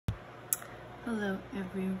Hello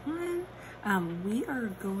everyone. We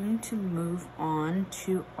are going to move on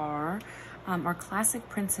to our classic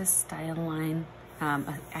princess style line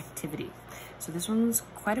activity. So this one's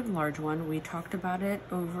quite a large one. We talked about it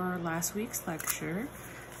over last week's lecture.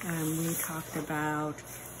 We talked about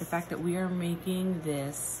the fact that we are making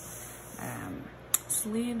this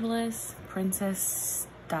sleeveless princess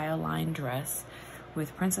style line dress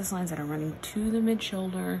with princess lines that are running to the mid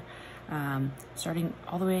shoulder, starting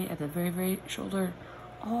all the way at the very shoulder,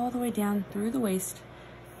 all the way down through the waist,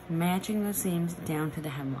 matching the seams down to the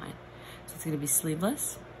hemline. So it's going to be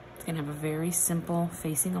sleeveless. It's going to have a very simple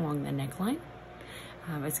facing along the neckline.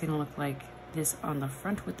 It's going to look like this on the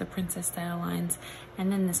front with the princess style lines, and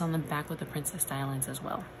then this on the back with the princess style lines as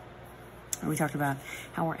well. And we talked about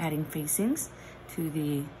how we're adding facings to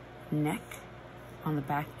the neck on the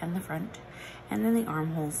back and the front, and then the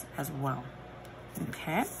armholes as well.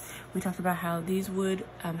 Okay, we talked about how these would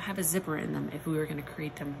have a zipper in them if we were going to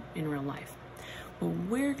create them in real life. What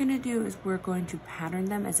we're going to do is we're going to pattern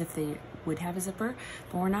them as if they would have a zipper,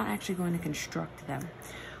 but we're not actually going to construct them.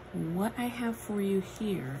 What I have for you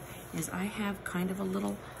here is I have kind of a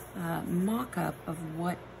little mock-up of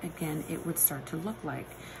what, again, it would start to look like.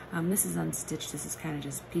 This is unstitched. This is kind of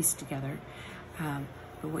just pieced together.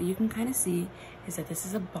 But what you can kind of see is that this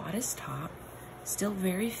is a bodice top, still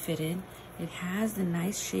very fitted. It has the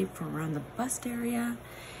nice shape from around the bust area,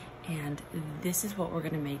 and this is what we're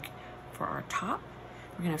going to make for our top.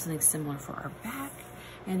 We're going to have something similar for our back,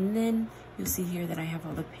 and then you'll see here that I have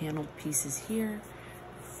all the paneled pieces here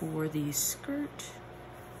for the skirt.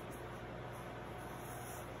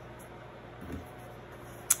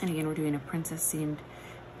 And again, we're doing a princess seamed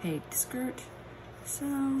pegged skirt, so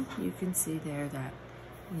you can see there that,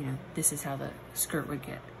 you know, this is how the skirt would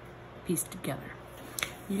get pieced together.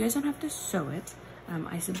 You guys don't have to sew it.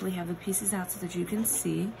 I simply have the pieces out so that you can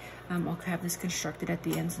see. I'll have this constructed at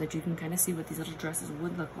the end so that you can kind of see what these little dresses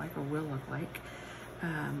would look like or will look like.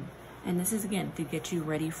 And this is, again, to get you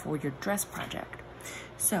ready for your dress project.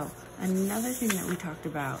 So another thing that we talked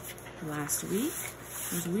about last week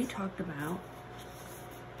was we talked about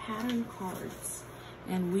pattern cards.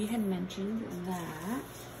 And we had mentioned that,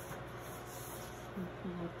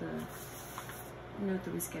 pull out the note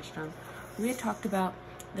that we sketched on. We had talked about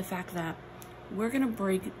the fact that we're going to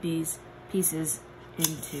break these pieces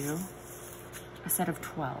into a set of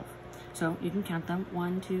 12. So you can count them: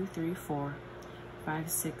 1, 2, 3, 4, 5,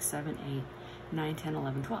 6, 7, 8, 9, 10,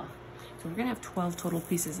 11, 12. So we're going to have 12 total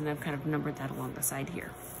pieces, and I've kind of numbered that along the side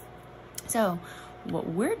here. So what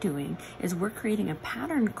we're doing is we're creating a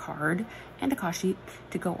pattern card and a cost sheet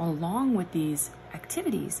to go along with these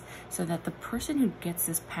activities so that the person who gets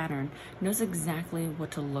this pattern knows exactly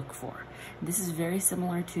what to look for. This is very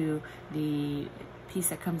similar to the piece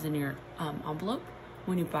that comes in your envelope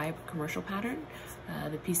when you buy a commercial pattern,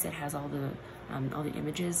 the piece that has all the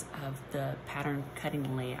images of the pattern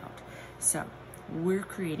cutting layout. So we're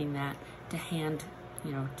creating that to hand,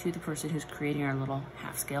 you know, to the person who's creating our little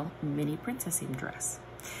half-scale mini princess seam dress.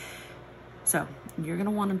 So you're going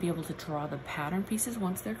to want to be able to draw the pattern pieces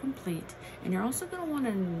once they're complete, and you're also going to want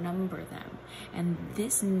to number them. And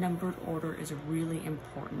this numbered order is really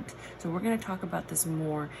important. So we're going to talk about this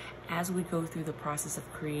more as we go through the process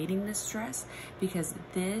of creating this dress, because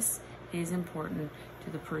this is important to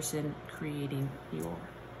the person creating your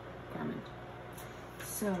garment.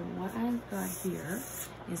 So what I've got here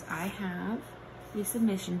is I have a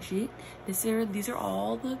submission sheet. These are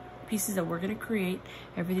all the pieces that we're going to create,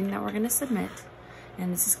 everything that we're going to submit,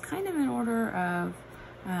 and this is kind of in order of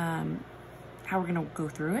how we're going to go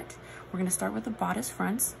through it. We're going to start with the bodice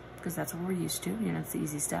fronts because that's what we're used to, you know, it's the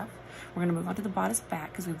easy stuff. We're going to move on to the bodice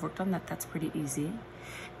back because we've worked on that. That's pretty easy.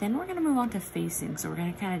 Then we're going to move on to facings. So we're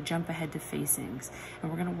going to kind of jump ahead to facings, and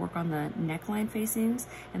we're going to work on the neckline facings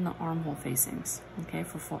and the armhole facings, okay,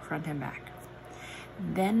 for front and back.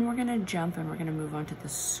 Then we're going to jump and we're going to move on to the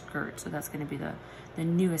skirt. So that's going to be the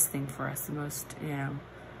newest thing for us, the most, you know,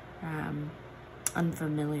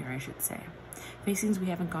 unfamiliar, I should say. Facings we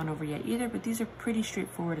haven't gone over yet either, but these are pretty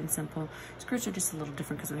straightforward and simple. Skirts are just a little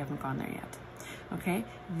different because we haven't gone there yet. Okay,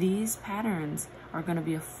 these patterns are going to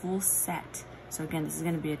be a full set. So again, this is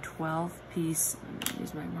going to be a 12-piece. I'm going to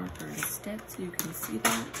use my marker instead so you can see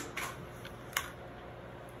that.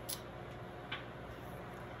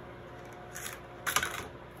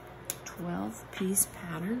 Piece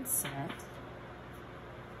pattern set.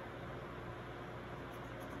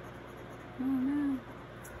 Oh no,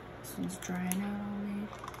 this one's drying out on me.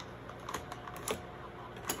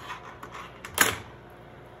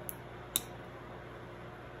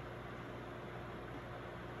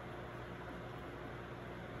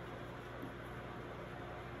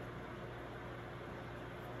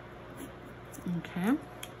 Okay.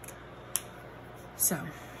 So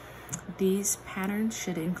these patterns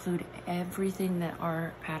should include everything that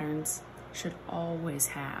our patterns should always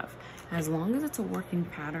have. As long as it's a working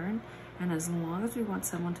pattern, and as long as we want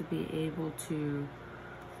someone to be able to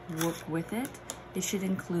work with it, it should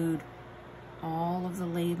include all of the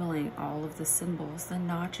labeling, all of the symbols, the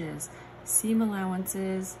notches, seam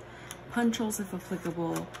allowances, punch holes if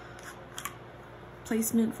applicable,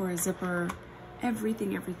 placement for a zipper,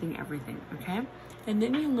 everything, okay? And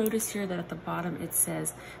then you'll notice here that at the bottom it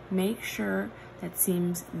says, make sure that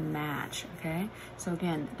seams match, okay? So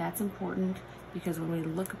again, that's important because when we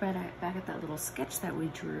look back at that little sketch that we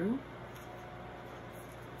drew,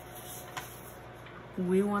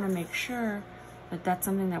 we wanna make sure that that's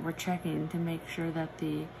something that we're checking to make sure that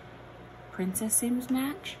the princess seams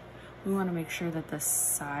match. We wanna make sure that the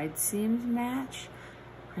side seams match.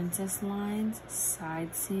 Princess lines,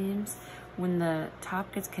 side seams. When the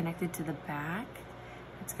top gets connected to the back,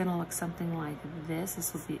 it's gonna look something like this.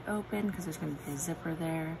 This will be open because there's gonna be a zipper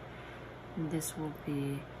there. And this will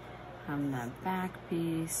be the back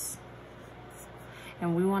piece.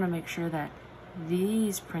 And we wanna make sure that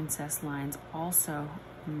these princess lines also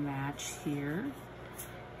match here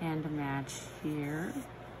and match here.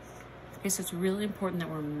 Okay, so it's really important that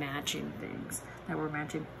we're matching things, that we're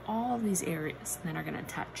matching all of these areas that are gonna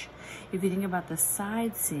touch. If you think about the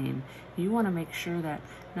side seam, you wanna make sure that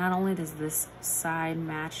not only does this side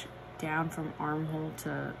match down from armhole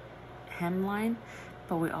to hemline,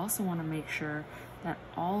 but we also wanna make sure that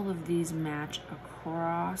all of these match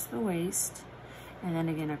across the waist and then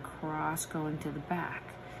again across going to the back,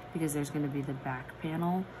 because there's gonna be the back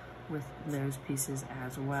panel with those pieces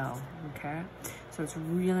as well, okay? So it's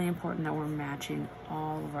really important that we're matching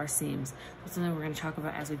all of our seams. That's something we're gonna talk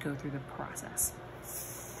about as we go through the process.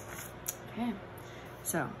 Okay,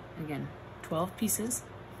 so again, 12 pieces.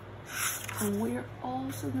 And we're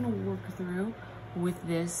also gonna work through with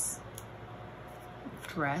this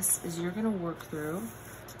dress is you're gonna work through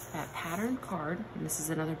that pattern card, and this is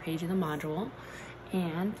another page in the module,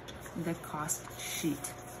 and the cost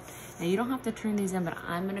sheet. Now you don't have to turn these in, but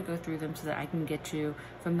I'm gonna go through them so that I can get you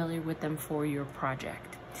familiar with them for your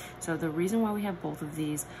project. So the reason why we have both of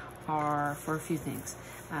these are for a few things.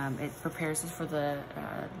 It prepares us for the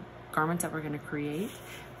garments that we're gonna create,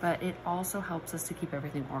 but it also helps us to keep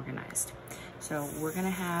everything organized. So we're gonna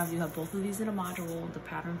have, you have both of these in a module, the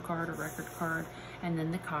pattern card, a record card, and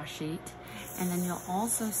then the cost sheet. And then you'll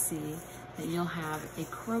also see that you'll have a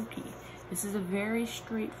croquis. This is a very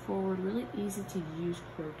straightforward, really easy to use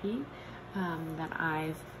croquis that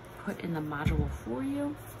I've put in the module for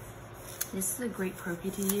you. This is a great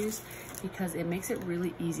croquis to use because it makes it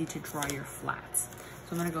really easy to draw your flats.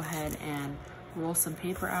 So I'm gonna go ahead and roll some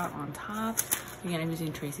paper out on top. Again, I'm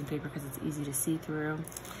using tracing paper because it's easy to see through.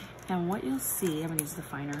 And what you'll see, I'm gonna use the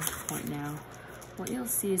finer point now. What you'll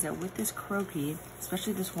see is that with this croquis,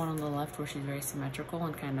 especially this one on the left where she's very symmetrical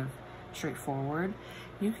and kind of straightforward,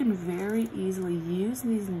 you can very easily use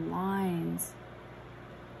these lines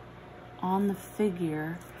on the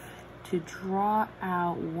figure to draw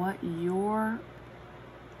out what your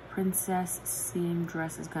princess seam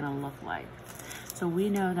dress is gonna look like. So we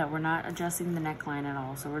know that we're not adjusting the neckline at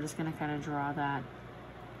all, so we're just gonna kind of draw that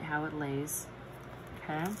how it lays,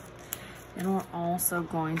 okay? And we're also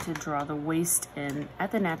going to draw the waist in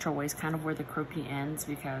at the natural waist, kind of where the croquis ends,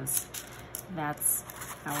 because that's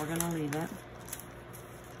how we're gonna leave it.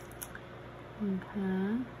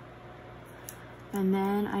 Okay. And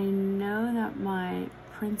then I know that my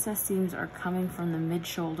princess seams are coming from the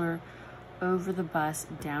mid-shoulder over the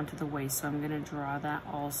bust down to the waist, so I'm gonna draw that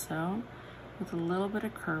also with a little bit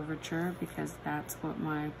of curvature because that's what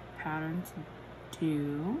my patterns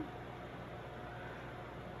do.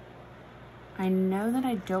 I know that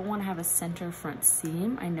I don't want to have a center front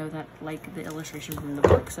seam. I know that, like the illustration from the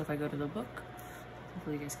book. So if I go to the book,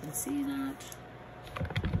 hopefully you guys can see that.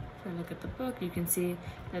 If I look at the book, you can see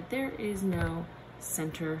that there is no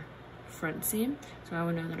center front seam. So I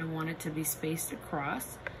would know that I want it to be spaced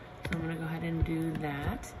across. So I'm gonna go ahead and do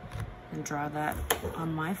that and draw that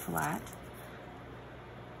on my flat.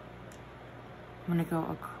 I'm gonna go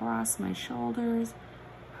across my shoulders,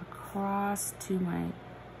 across to my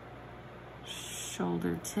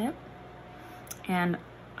shoulder tip. And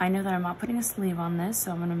I know that I'm not putting a sleeve on this,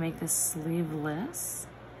 so I'm gonna make this sleeveless,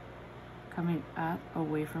 coming up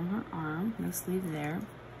away from her arm, no sleeve there.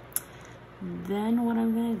 Then what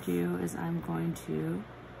I'm gonna do is I'm going to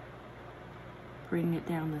bring it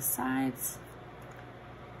down the sides,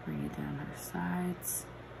 bring it down her sides.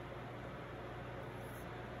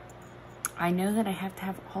 I know that I have to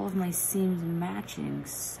have all of my seams matching,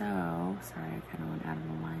 so, sorry, I kind of went out of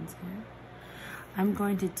the lines here. I'm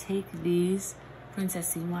going to take these princess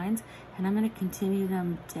seam lines and I'm going to continue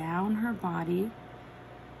them down her body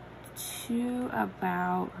to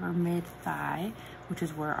about her mid-thigh, which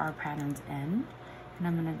is where our patterns end. And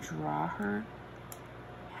I'm going to draw her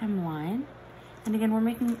hemline. And again, we're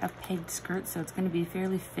making a pegged skirt, so it's going to be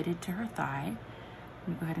fairly fitted to her thigh.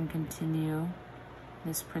 I'm going to go ahead and continue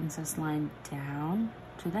this princess line down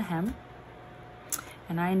to the hem.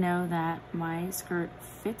 And I know that my skirt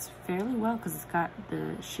fits fairly well because it's got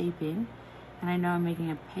the shaping. And I know I'm making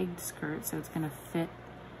a pegged skirt, so it's going to fit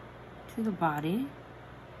to the body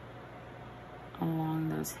along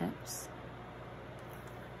those hips.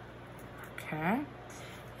 Okay.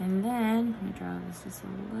 And then, let me draw this just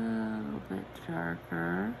a little bit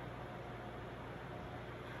darker.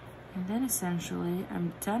 And then essentially,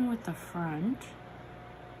 I'm done with the front.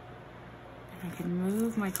 And I can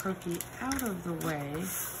move my croquis out of the way.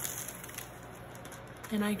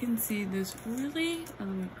 And I can see this really, let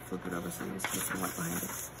me flip it over so you guys can see what's behind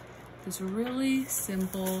it. This really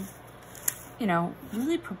simple, you know,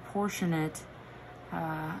 really proportionate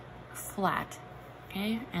flat.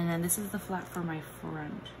 Okay, and then this is the flat for my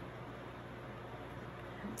front.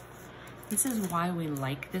 This is why we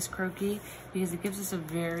like this croquis, because it gives us a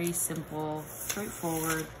very simple,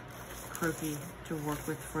 straightforward croquis to work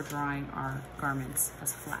with for drawing our garments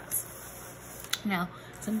as flats. Now,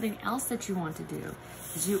 something else that you want to do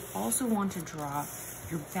is you also want to draw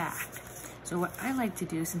your back. So what I like to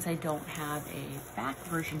do, since I don't have a back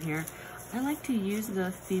version here, I like to use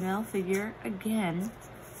the female figure again.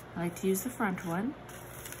 I like to use the front one,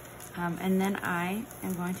 and then I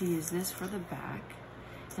am going to use this for the back.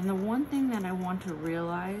 And the one thing that I want to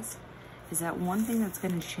realize is that one thing that's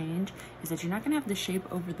going to change is that you're not going to have the shape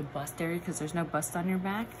over the bust area because there's no bust on your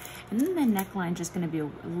back. And then the neckline is just going to be a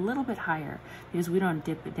little bit higher because we don't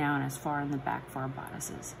dip it down as far in the back for our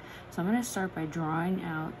bodices. So I'm going to start by drawing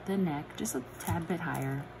out the neck just a tad bit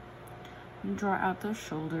higher. And draw out those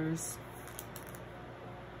shoulders.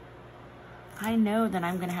 I know that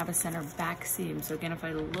I'm gonna have a center back seam. So again, if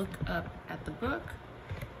I look up at the book,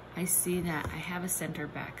 I see that I have a center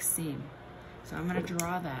back seam. So I'm gonna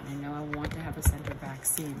draw that. I know I want to have a center back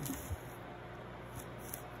seam.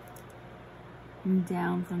 And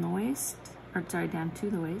down from the waist, or sorry, down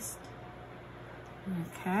to the waist.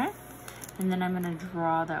 Okay, and then I'm gonna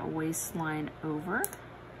draw that waistline over.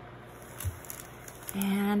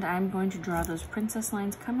 And I'm going to draw those princess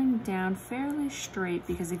lines coming down fairly straight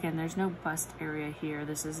because again, there's no bust area here.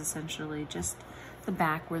 This is essentially just the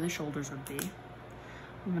back where the shoulders would be.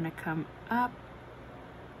 I'm gonna come up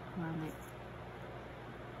around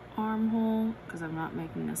the armhole because I'm not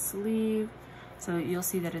making a sleeve. So you'll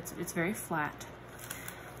see that it's very flat.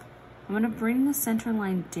 I'm gonna bring the center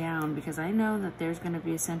line down because I know that there's gonna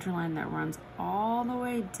be a center line that runs all the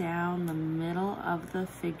way down the middle of the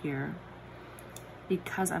figure,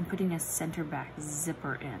 because I'm putting a center back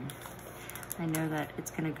zipper in. I know that it's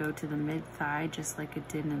gonna go to the mid-thigh just like it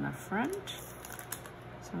did in the front.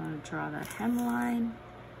 So I'm gonna draw that hemline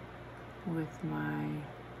with my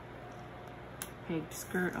pegged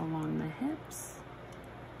skirt along the hips.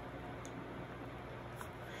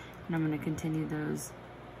 And I'm gonna continue those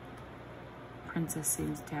princess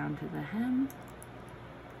seams down to the hem.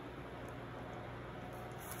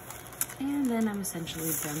 And then I'm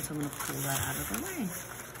essentially done, so I'm gonna pull that out of the way.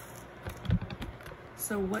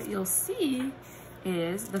 So what you'll see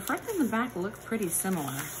is the front and the back look pretty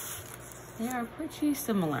similar. They are pretty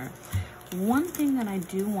similar. One thing that I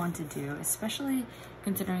do want to do, especially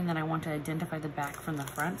considering that I want to identify the back from the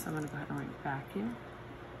front, so I'm gonna go ahead and write back here.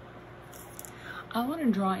 I want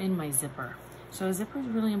to draw in my zipper. So a zipper is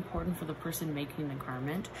really important for the person making the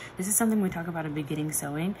garment. This is something we talk about in beginning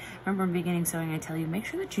sewing. Remember in beginning sewing, I tell you, make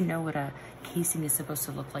sure that you know what a casing is supposed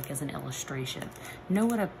to look like as an illustration. Know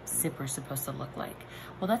what a zipper is supposed to look like.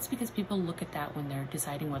 Well, that's because people look at that when they're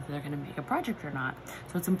deciding whether they're gonna make a project or not.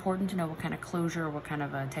 So it's important to know what kind of closure or what kind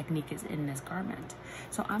of a technique is in this garment.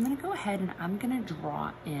 So I'm gonna go ahead and I'm gonna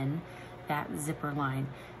draw in that zipper line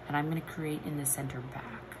that I'm gonna create in the center back.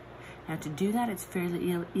 Now to do that, it's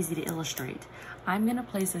fairly easy to illustrate. I'm gonna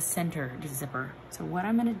place a centered zipper. So what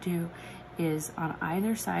I'm gonna do is on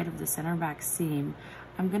either side of the center back seam,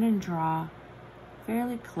 I'm gonna draw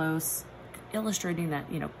fairly close, illustrating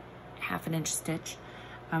that, you know, 1/2 inch stitch,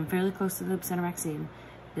 fairly close to the center back seam,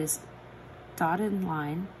 this dotted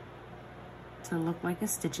line to look like a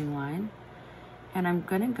stitching line. And I'm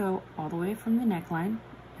gonna go all the way from the neckline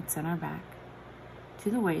at center back to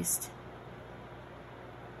the waist.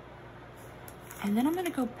 And then I'm gonna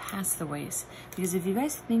go past the waist, because if you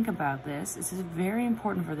guys think about this, this is very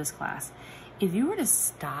important for this class. If you were to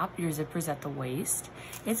stop your zippers at the waist,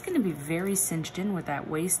 it's going to be very cinched in with that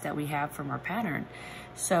waist that we have from our pattern.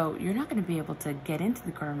 So you're not going to be able to get into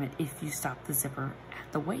the garment if you stop the zipper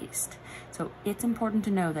at the waist. So it's important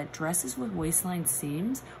to know that dresses with waistline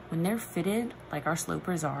seams, when they're fitted like our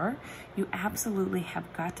slopers are, you absolutely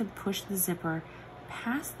have got to push the zipper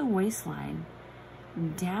past the waistline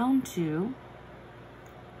down to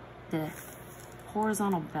the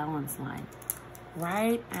horizontal balance line,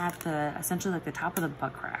 right at the, essentially like the top of the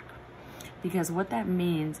butt crack. Because what that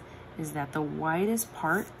means is that the widest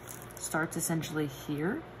part starts essentially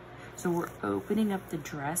here. So we're opening up the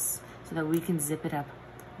dress so that we can zip it up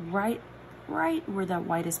right where that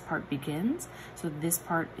widest part begins. So this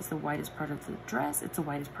part is the widest part of the dress, it's the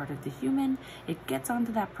widest part of the human. It gets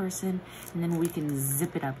onto that person, and then we can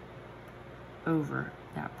zip it up over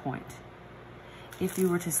that point. If you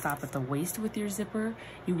were to stop at the waist with your zipper,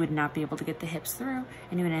 you would not be able to get the hips through,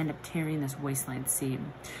 and you would end up tearing this waistline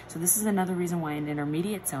seam. So this is another reason why in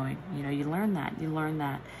intermediate sewing, you learn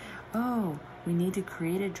that, oh, we need to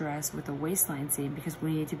create a dress with a waistline seam because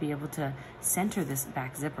we need to be able to center this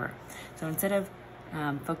back zipper. So instead of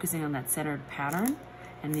focusing on that centered pattern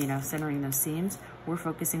and centering those seams, we're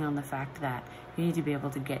focusing on the fact that you need to be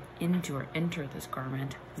able to get into or enter this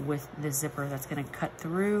garment with the zipper that's going to cut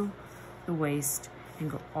through the waist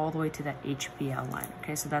and go all the way to that HBL line.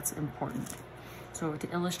 Okay, so that's important. So to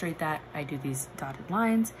illustrate that, I do these dotted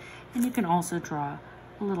lines, and you can also draw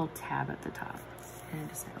a little tab at the top and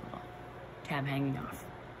just have a little tab hanging off.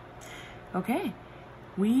 Okay,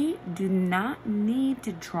 we do not need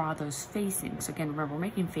to draw those facings. Again, remember, we're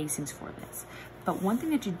making facings for this. But one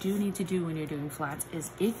thing that you do need to do when you're doing flats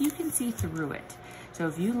is if you can see through it. So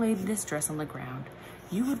if you laid this dress on the ground,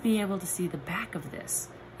 you would be able to see the back of this.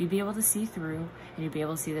 You'd be able to see through, and you'd be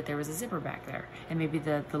able to see that there was a zipper back there, and maybe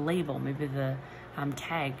the label, maybe the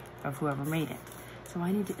tag of whoever made it. So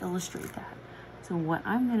I need to illustrate that. So what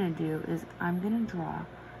I'm gonna do is I'm gonna draw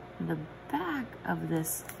the back of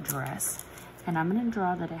this dress, and I'm gonna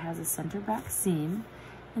draw that it has a center back seam,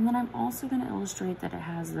 and then I'm also gonna illustrate that it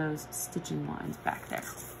has those stitching lines back there.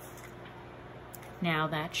 Now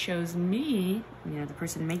that shows me, the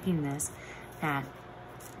person making this, that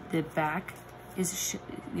the back is,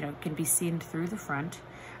 can be seen through the front,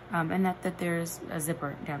 and that there's a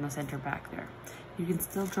zipper down the center back there. You can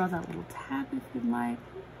still draw that little tab if you'd like.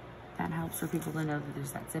 That helps for people to know that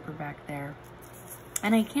there's that zipper back there.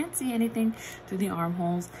 And I can't see anything through the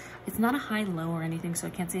armholes. It's not a high-low or anything, so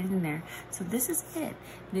I can't see anything there. So this is it.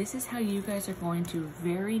 This is how you guys are going to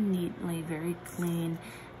very neatly, very clean,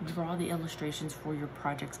 draw the illustrations for your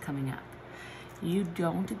projects coming up. You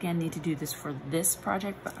don't, again, need to do this for this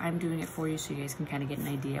project, but I'm doing it for you so you guys can kind of get an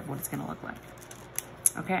idea of what it's going to look like.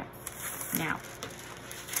 Okay, now,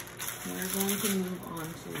 we're going to move on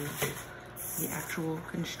to the actual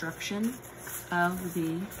construction of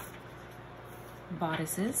the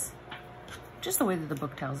bodices, just the way that the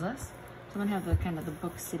book tells us. So I'm gonna have the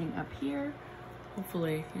book sitting up here.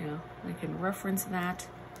 Hopefully, I can reference that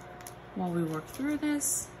while we work through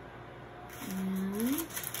this. And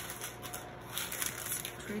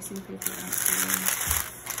tracing paper out here.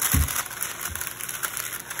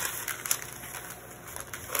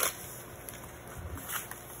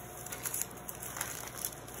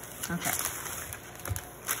 Okay.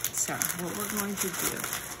 So what we're going to do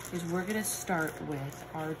is we're going to start with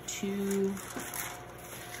our 2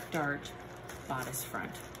 dart bodice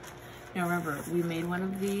front. Now remember, we made one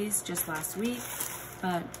of these just last week,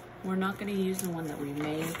 but we're not going to use the one that we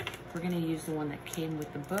made. We're going to use the one that came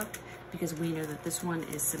with the book because we know that this one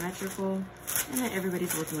is symmetrical and that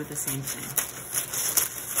everybody's working with the same thing.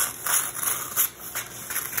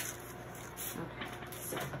 Okay,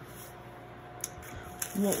 so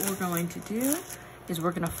what we're going to do is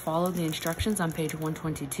we're going to follow the instructions on page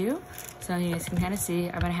 122. So you guys can kind of see,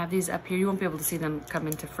 I'm going to have these up here. You won't be able to see them come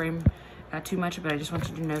into frame too much, but I just want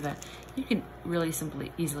you to know that you can really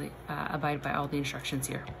easily abide by all the instructions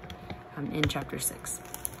here in chapter 6.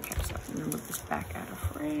 Okay, so I'm going to move this back out of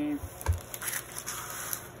frame.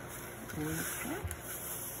 Okay.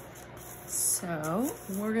 So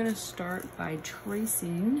we're going to start by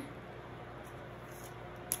tracing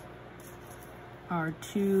our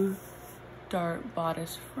 2 dart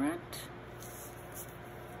bodice front.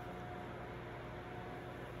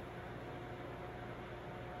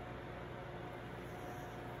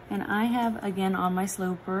 And I have, again, on my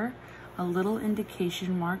sloper, a little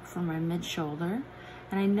indication mark for my mid-shoulder.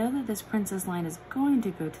 And I know that this princess line is going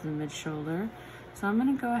to go to the mid-shoulder. So I'm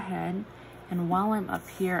gonna go ahead, and while I'm up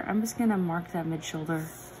here, I'm just gonna mark that mid-shoulder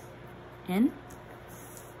in.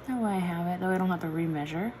 That way I have it, though I don't have to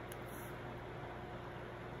remeasure.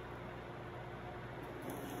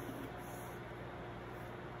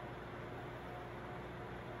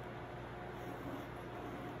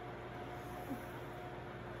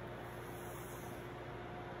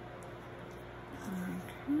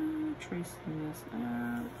 tracing this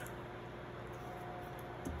up.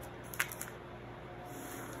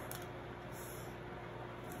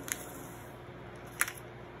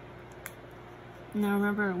 Now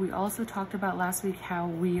remember, we also talked about last week how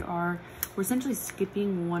we're essentially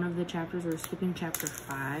skipping one of the chapters, or skipping chapter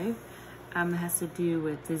 5. It has to do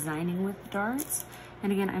with designing with darts.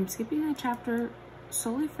 And again, I'm skipping that chapter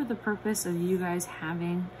solely for the purpose of you guys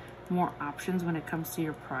having more options when it comes to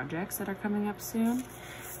your projects that are coming up soon.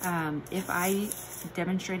 If I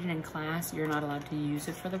demonstrated in class, you're not allowed to use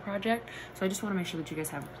it for the project. So I just want to make sure that you guys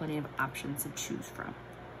have plenty of options to choose from.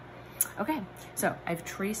 Okay, so I've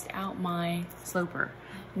traced out my sloper.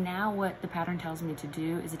 Now what the pattern tells me to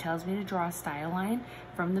do is it tells me to draw a style line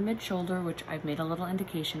from the mid shoulder, which I've made a little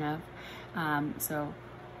indication of. So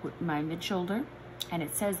my mid shoulder, and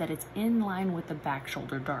it says that it's in line with the back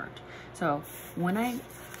shoulder dart. So when I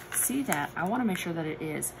see that, I want to make sure that it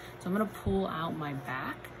is. So I'm going to pull out my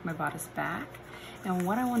back, my bodice back, and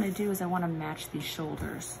what I want to do is I want to match these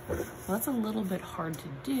shoulders. Well, that's a little bit hard to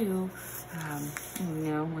do,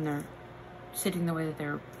 you know, when they're sitting the way that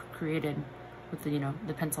they're created with the, you know,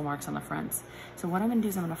 the pencil marks on the fronts. So what I'm going to do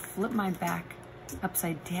is I'm going to flip my back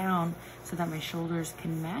upside down so that my shoulders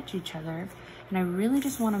can match each other. And I really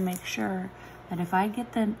just want to make sure that if I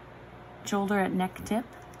get the shoulder at neck tip,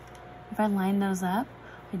 if I line those up,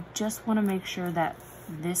 I just want to make sure that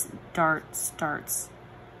this dart starts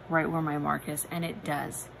right where my mark is, and it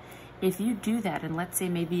does. If you do that, and let's say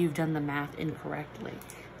maybe you've done the math incorrectly,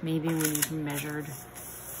 maybe when you've measured,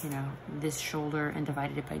 you know, this shoulder and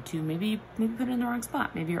divided it by 2, maybe put it in the wrong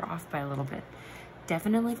spot, maybe you're off by a little bit.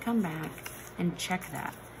 Definitely come back and check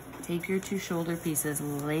that. Take your 2 shoulder pieces,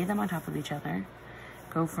 lay them on top of each other,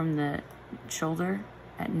 go from the shoulder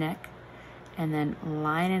at neck, and then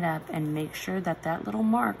line it up and make sure that that little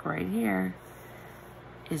mark right here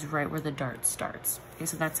is right where the dart starts. Okay,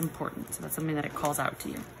 so that's important. So that's something that it calls out to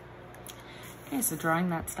you. Okay, so drawing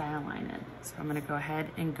that style line in. So I'm gonna go ahead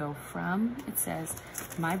and go from, it says,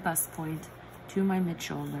 my bust point to my mid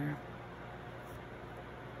shoulder,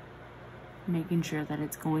 making sure that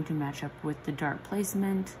it's going to match up with the dart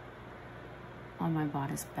placement on my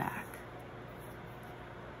bodice back.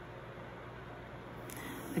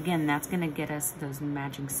 Again, that's gonna get us those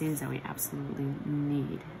matching seams that we absolutely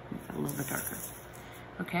need. Make that a little bit darker.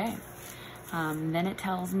 Okay, then it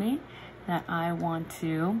tells me that I want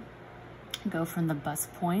to go from the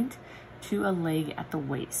bust point to a leg at the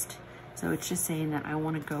waist. So it's just saying that I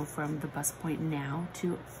want to go from the bust point now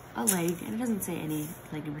to a leg, and it doesn't say any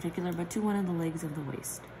leg in particular, but to one of the legs of the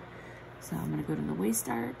waist. So I'm going to go to the waist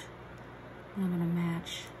dart, and I'm going to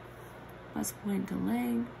match bust point to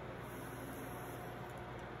leg.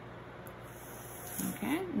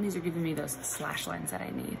 Okay, and these are giving me those slash lines that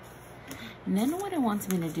I need. And then what it wants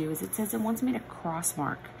me to do is it says it wants me to cross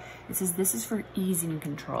mark. It says this is for ease and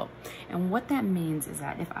control. And what that means is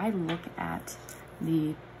that if I look at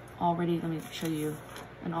the already, let me show you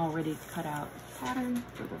an already cut out pattern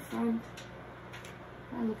for the front.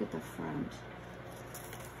 If I look at the front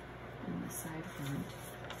and the side front,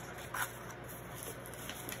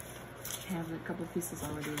 I have a couple pieces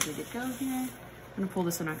already ready to go here. I'm gonna pull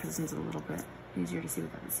this one out because this one's a little bit easier to see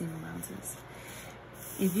without the seam allowances.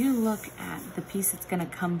 If you look at the piece that's gonna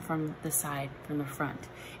come from the side, from the front,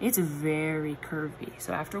 it's very curvy.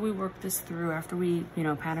 So after we work this through, after we, you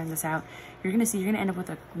know, pattern this out, you're gonna see you're gonna end up with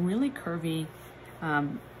a really curvy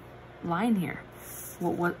line here.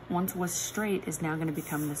 What once was straight is now gonna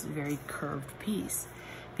become this very curved piece.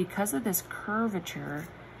 Because of this curvature,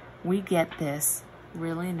 we get this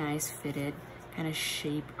really nice fitted kind of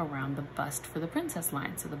shape around the bust for the princess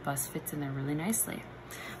line. So the bust fits in there really nicely.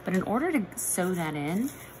 But in order to sew that in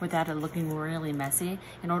without it looking really messy,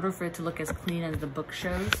 in order for it to look as clean as the book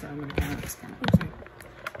shows, so I'm gonna kind of just kind of, oops, sorry.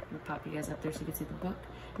 I'm gonna pop you guys up there so you can see the book.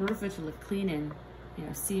 In order for it to look clean and, you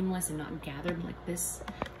know, seamless and not gathered like this,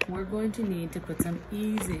 we're going to need to put some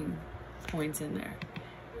easing points in there.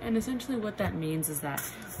 And essentially what that means is that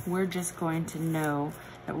we're just going to know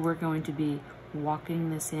that we're going to be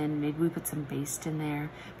walking this in. Maybe we put some baste in there,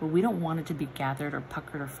 but we don't want it to be gathered or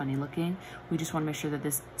puckered or funny looking. We just want to make sure that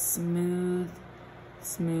this smooth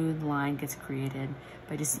line gets created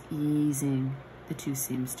by just easing the 2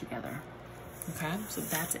 seams together. Okay, so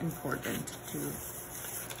that's important to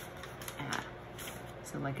add.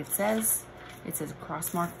 So like it says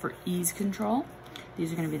cross mark for ease control.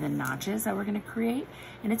 These are going to be the notches that we're going to create,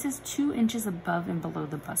 and it says 2 inches above and below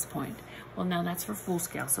the bust point. Well, now that's for full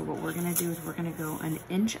scale. So what we're going to do is we're going to go an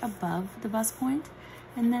inch above the bust point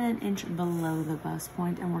and then an inch below the bust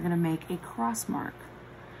point, and we're going to make a cross mark.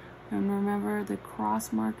 And remember, the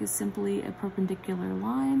cross mark is simply a perpendicular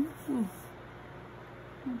line. Ooh.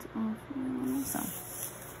 That's awful. So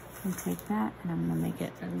I'm gonna take that and I'm gonna make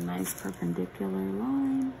it a nice perpendicular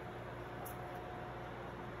line.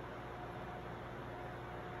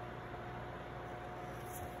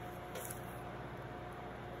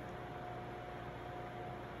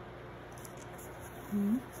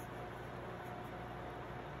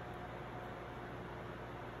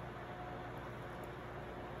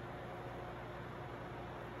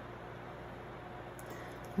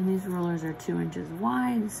 And these rulers are 2 inches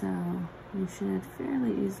wide, so you should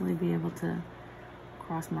fairly easily be able to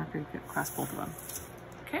cross mark across both of them.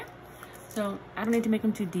 Okay, so I don't need to make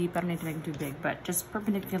them too deep, I don't need to make them too big, but just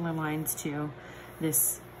perpendicular lines to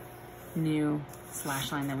this new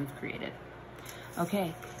slash line that we've created.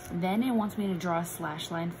 Okay, then it wants me to draw a slash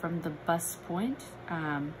line from the bust point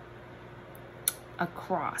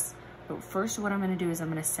across. But first what I'm gonna do is I'm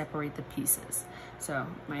gonna separate the pieces. So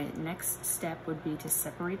my next step would be to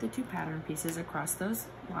separate the 2 pattern pieces across those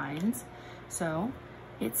lines. So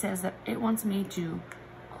it says that it wants me to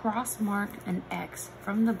cross mark an X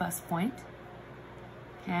from the bust point,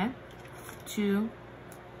 okay, to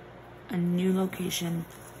a new location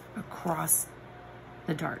across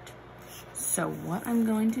the dart. So what I'm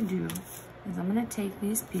going to do is I'm going to take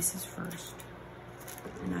these pieces first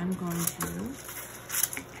and I'm going to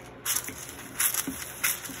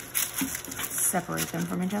separate them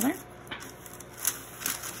from each other.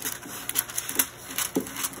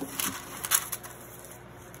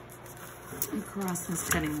 Across this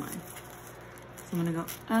cutting line. So I'm going to go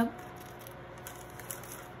up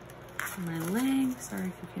my leg. Sorry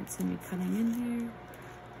if you can't see me cutting in here.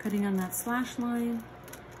 Cutting on that slash line.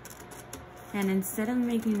 And instead of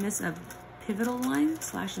making this a pivotal line,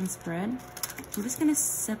 slash and spread, we're just gonna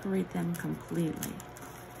separate them completely.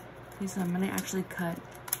 Okay, so I'm gonna actually cut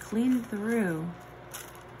clean through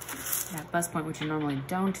that bust point, which you normally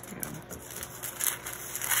don't do.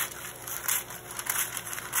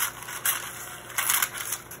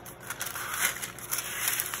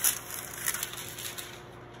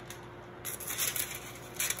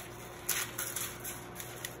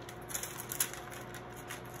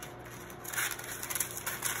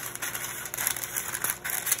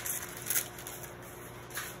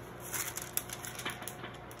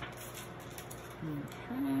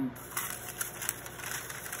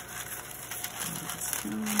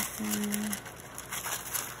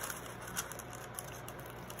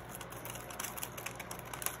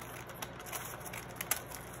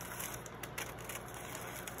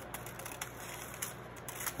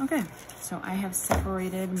 Okay, so I have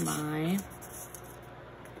separated my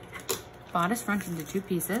bodice front into 2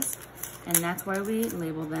 pieces, and that's why we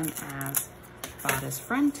label them as bodice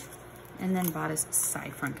front and then bodice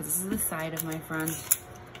side front, because this is the side of my front,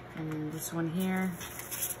 and this one here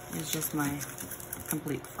is just my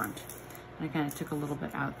complete front. And I kind of took a little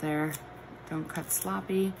bit out there. Don't cut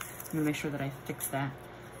sloppy. I'm gonna make sure that I fix that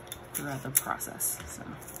throughout the process. So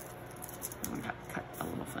I got cut a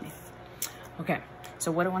little funny. Okay,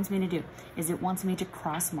 so what it wants me to do is it wants me to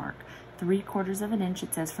cross mark 3/4 of an inch,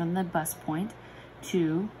 it says, from the bust point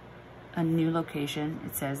to a new location.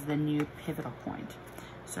 It says the new pivotal point.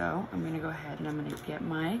 So I'm gonna go ahead and I'm gonna get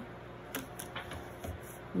my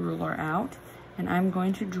ruler out and I'm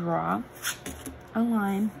going to draw a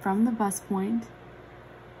line from the bust point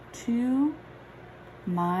to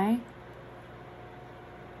my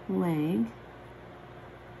leg,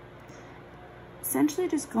 essentially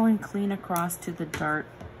just going clean across to the dart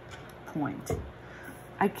point.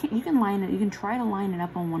 You can try to line it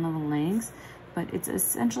up on one of the legs, but it's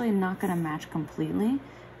essentially not going to match completely.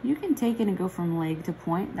 You can take it and go from leg to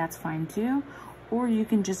point, that's fine too, or you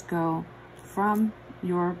can just go from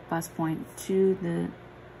your bust point to the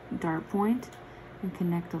dart point and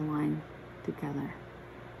connect a line together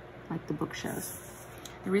like the book shows.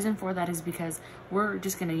 The reason for that is because we're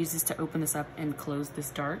just going to use this to open this up and close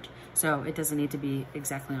this dart, so it doesn't need to be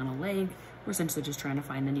exactly on a leg. We're essentially just trying to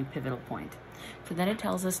find a new pivotal point. So then it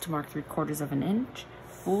tells us to mark 3/4 of an inch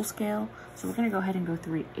full scale, so we're going to go ahead and go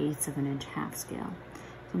 3/8 of an inch half scale.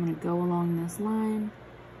 So I'm going to go along this line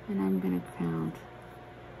and I'm going to count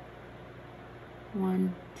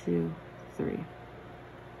 1, 2, 3.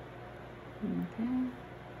 Okay.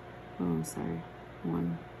 Oh, I'm sorry.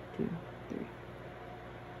 1, 2, 3.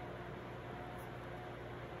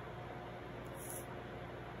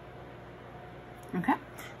 Okay,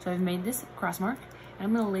 so I've made this cross mark, and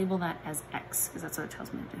I'm going to label that as X, because that's what it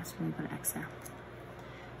tells me to do, so I'm going to put an X there.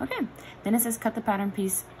 Okay, then it says cut the pattern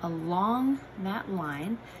piece along that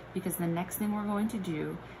line, because the next thing we're going to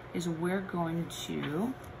do is we're going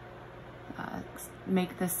to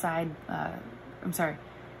make the side,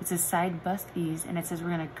 it says side bust ease, and it says we're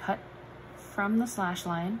going to cut from the slash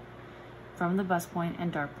line, from the bust point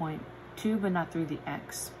and dart point to, but not through the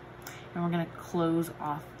X. And we're gonna close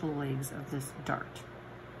off the legs of this dart,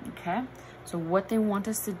 okay? So what they want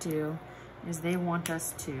us to do is they want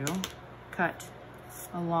us to cut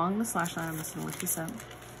along the slash line. I'm just gonna lift this up.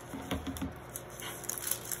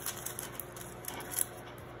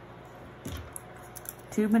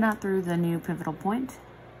 To, but not through the new pivotal point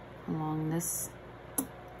along this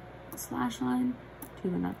slash line, to,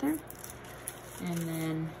 but not through. And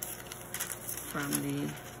then from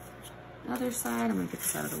the other side, I'm gonna get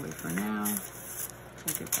this out of the way for now.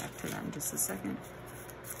 We'll get back to that in just a second.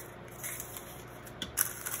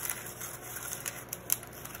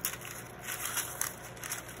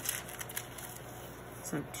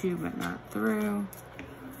 So to, but not through,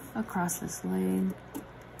 across this leg.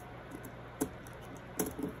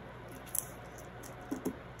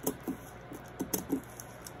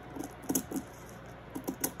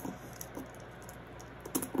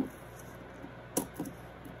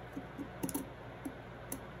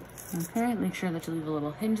 Okay, make sure that you leave a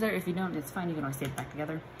little hinge there. If you don't, it's fine, you can always tape it back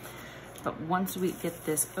together. But once we get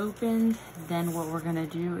this opened, then what we're gonna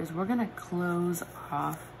do is we're gonna close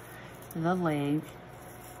off the leg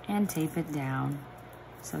and tape it down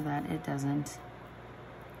so that it doesn't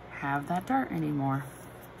have that dart anymore.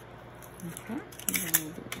 Okay, I'm gonna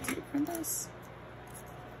do the tape for this.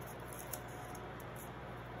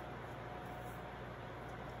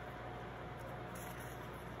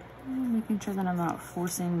 And making sure that I'm not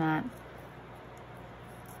forcing that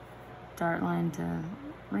dart line to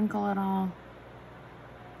wrinkle at all.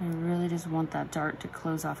 I really just want that dart to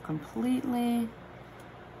close off completely.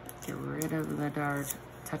 Get rid of the dart,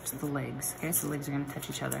 touch the legs. Okay, so the legs are gonna touch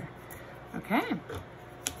each other. Okay.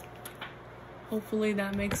 Hopefully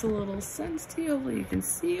that makes a little sense to you. Hopefully you can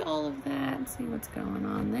see all of that and see what's going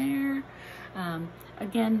on there.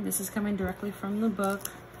 Again, this is coming directly from the book.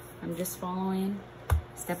 I'm just following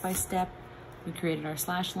step by step. We created our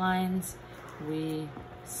slash lines. We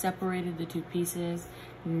separated the two pieces.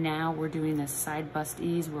 Now we're doing this side bust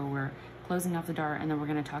ease where we're closing off the dart, and then we're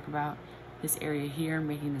gonna talk about this area here,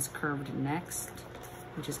 making this curved next,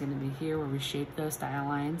 which is gonna be here where we shape those style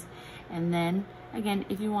lines. And then again,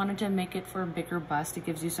 if you wanted to make it for a bigger bust, it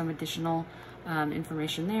gives you some additional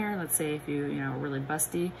information there. Let's say if you know, really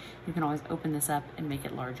busty, you can always open this up and make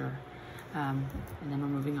it larger. And then we're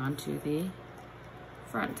moving on to the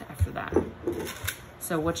front after that.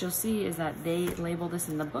 So what you'll see is that they label this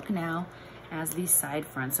in the book now as the side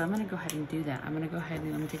front. So I'm gonna go ahead and do that. I'm gonna go ahead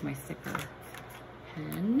and let me take my thicker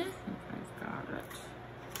pen, if I've got it.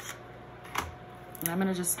 And I'm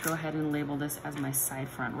gonna just go ahead and label this as my side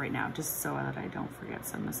front right now, just so that I don't forget.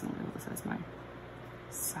 So I'm just gonna label this as my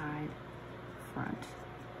side front.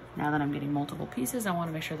 Now that I'm getting multiple pieces, I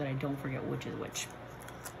wanna make sure that I don't forget which is which.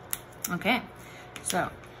 Okay, so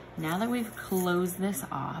now that we've closed this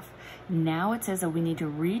off, now it says that we need to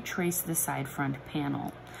retrace the side front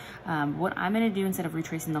panel. What I'm gonna do instead of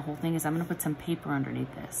retracing the whole thing is I'm gonna put some paper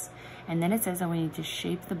underneath this. And then it says that we need to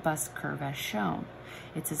shape the bust curve as shown.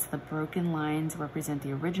 It says the broken lines represent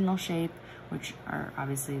the original shape, which are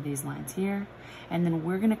obviously these lines here. And then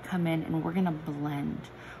we're gonna come in and we're gonna blend.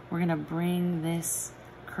 We're gonna bring this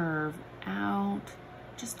curve out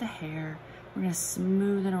just a hair. We're gonna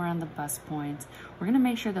smooth it around the bust points. We're gonna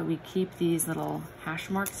make sure that we keep these little hash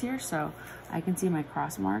marks here so I can see my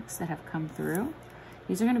cross marks that have come through.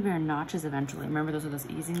 These are gonna be our notches eventually. Remember, those are those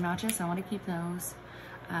easing notches, so I wanna keep those.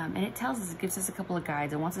 And it tells us, it gives us a couple of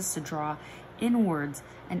guides. It wants us to draw inwards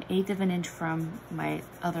 1/8 of an inch from my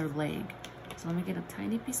other leg. So let me get a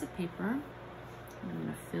tiny piece of paper. I'm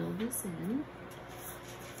gonna fill this in.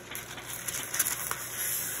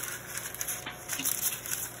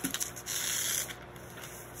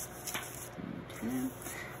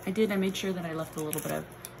 I made sure that I left a little bit of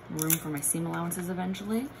room for my seam allowances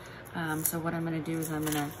eventually. So what I'm gonna do is I'm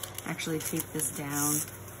gonna actually tape this down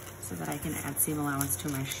so that I can add seam allowance to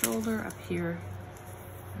my shoulder up here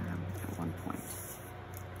at one point.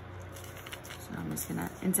 So I'm just gonna,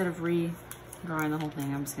 instead of redrawing the whole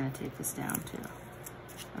thing, I'm just gonna tape this down to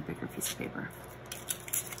a bigger piece of paper.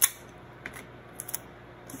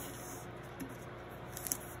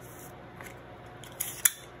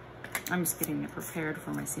 I'm just getting it prepared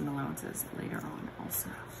for my seam allowances later on also.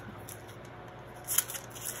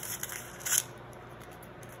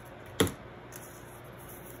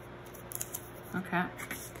 Okay,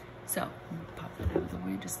 so pop that out of the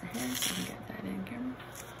way just a hair so I can get that in camera.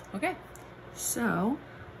 Okay, so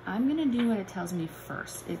I'm gonna do what it tells me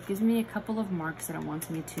first. It gives me a couple of marks that it wants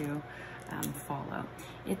me to follow.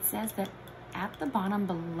 It says that at the bottom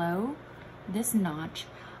below this notch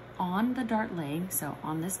on the dart leg, so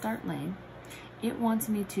on this dart leg, it wants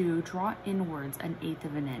me to draw inwards 1/8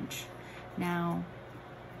 of an inch. Now,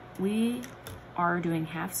 we are doing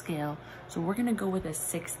half scale, so we're gonna go with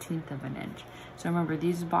 1/16 of an inch. So remember,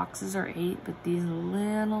 these boxes are 8, but these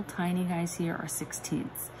little tiny guys here are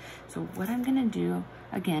 16ths. So what I'm gonna do,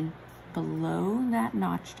 again, below that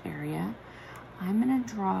notched area, I'm gonna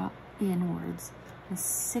draw inwards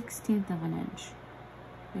 1/16 of an inch.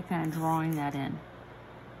 You're kind of drawing that in.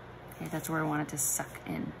 Okay, that's where I want it to suck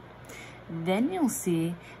in. Then you'll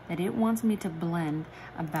see that it wants me to blend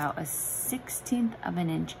about 1/16 of an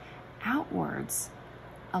inch outwards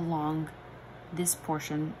along this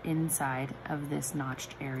portion inside of this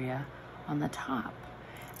notched area on the top.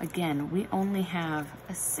 Again, we only have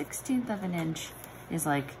 1/16 of an inch is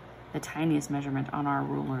like the tiniest measurement on our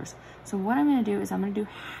rulers. So what I'm gonna do is I'm gonna do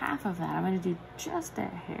half of that. I'm gonna do just a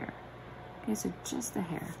hair. Okay, so just a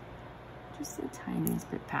hair, just the tiniest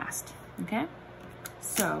bit past, okay?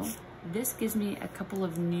 So this gives me a couple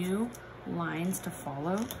of new lines to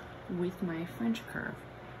follow with my French curve.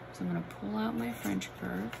 So I'm gonna pull out my French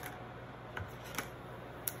curve,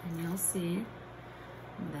 and you'll see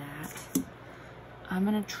that I'm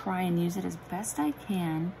gonna try and use it as best I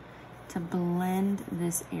can to blend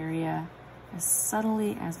this area as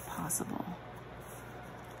subtly as possible.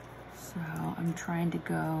 So I'm trying to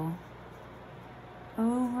go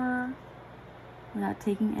over without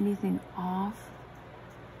taking anything off.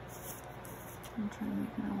 I'm trying to make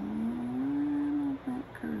it a little bit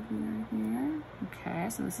curvier here. Okay,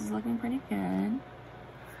 so this is looking pretty good. I'm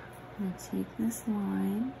gonna take this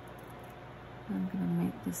line, I'm gonna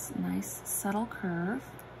make this nice subtle curve.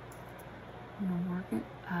 I'm gonna work it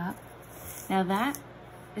up. Now that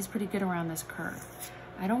is pretty good around this curve.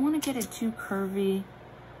 I don't want to get it too curvy.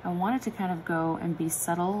 I want it to kind of go and be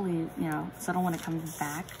subtle, subtle when it comes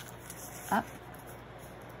back up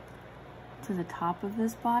to the top of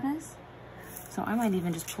this bodice. So I might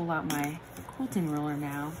even just pull out my quilting ruler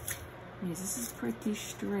now, because this is pretty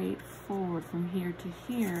straightforward from here to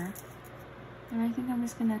here. And I think I'm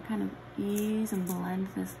just gonna kind of ease and blend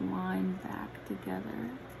this line back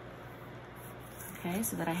together. Okay,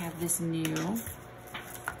 so that I have this new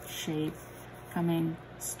shape coming,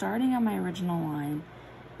 starting on my original line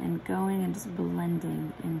and going and just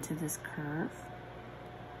blending into this curve.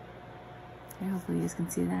 Okay, hopefully you guys can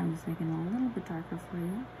see that. I'm just making it a little bit darker for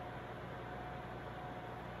you.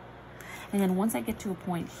 And then once I get to a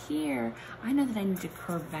point here, I know that I need to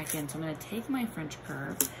curve back in. So I'm gonna take my French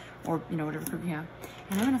curve, or whatever curve you have,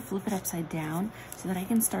 and I'm gonna flip it upside down so that I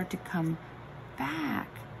can start to come back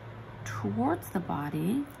towards the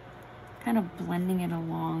body, kind of blending it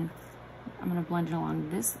along. I'm gonna blend it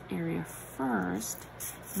along this area first,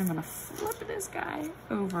 and I'm gonna flip this guy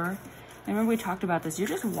over. And remember we talked about this, you're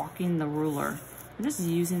just walking the ruler. You're just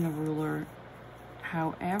using the ruler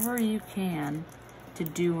however you can to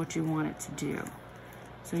do what you want it to do.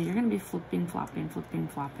 So you're gonna be flipping, flopping, flipping,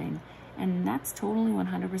 flopping, and that's totally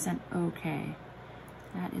 100% okay.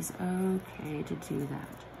 That is okay to do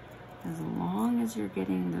that. As long as you're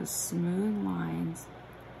getting those smooth lines,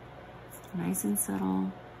 nice and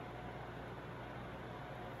subtle,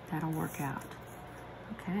 that'll work out.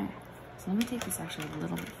 Okay, so let me take this actually a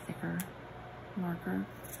little bit thicker marker,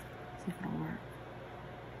 see if it'll work.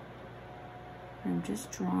 I'm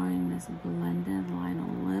just drawing this blended line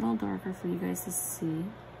a little darker for you guys to see.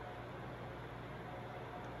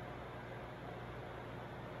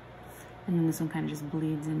 And then this one kind of just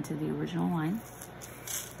bleeds into the original line.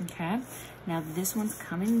 Okay, now this one's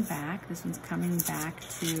coming back. This one's coming back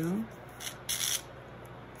to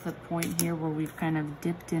the point here where we've kind of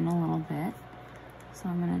dipped in a little bit. So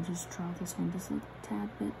I'm gonna just draw this one just a tad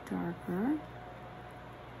bit darker.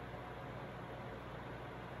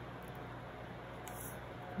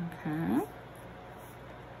 Okay.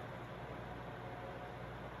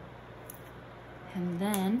 And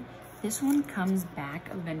then this one comes back,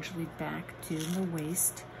 eventually back to the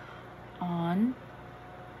waist on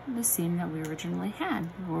the seam that we originally had,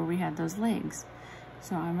 where we had those legs.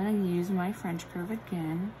 So I'm gonna use my French curve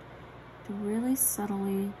again to really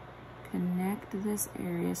subtly connect this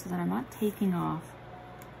area so that I'm not taking off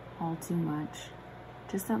all too much.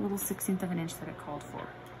 Just that little 1/16 of an inch that it called for.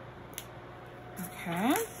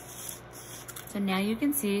 Okay. So now you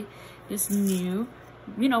can see this new,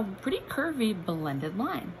 pretty curvy blended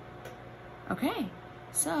line. Okay,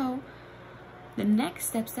 so the next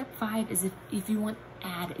step, step 5, is if you want to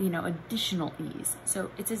add, additional ease.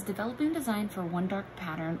 So it says developing design for one dark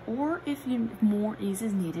pattern, or if more ease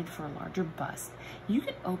is needed for a larger bust, you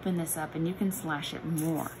can open this up and you can slash it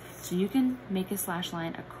more. So you can make a slash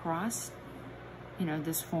line across you know,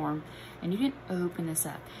 this form, and you can open this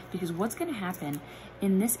up, because what's going to happen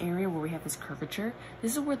in this area where we have this curvature,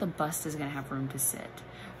 this is where the bust is going to have room to sit.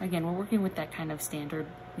 Again, we're working with that kind of standard,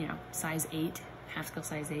 you know, size 8, half scale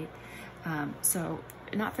size 8. So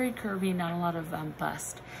not very curvy, not a lot of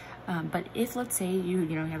bust. But if, let's say, you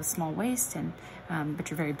have a small waist and but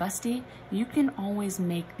you're very busty, you can always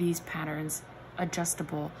make these patterns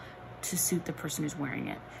adjustable to suit the person who's wearing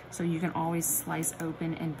it. So you can always slice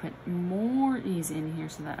open and put more ease in here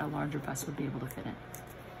so that a larger bust would be able to fit in.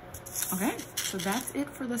 Okay, so that's it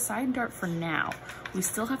for the side dart for now. We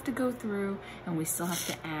still have to go through and we still have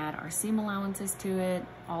to add our seam allowances to it,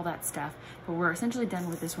 all that stuff. But we're essentially done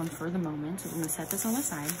with this one for the moment. So we're gonna set this on the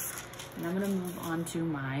side, and I'm gonna move on to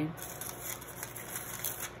my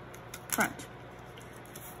front.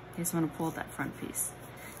 Okay, so I'm gonna pull out that front piece.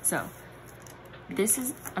 So this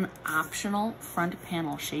is an optional front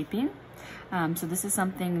panel shaping. So this is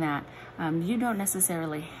something that you don't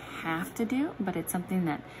necessarily have to do, but it's something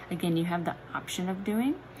that, again, you have the option of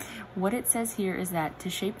doing. What it says here is that to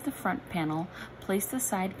shape the front panel, place the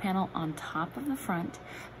side panel on top of the front,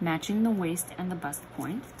 matching the waist and the bust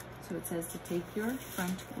point. So it says to take your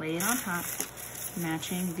front, lay it on top,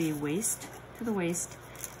 matching the waist to the waist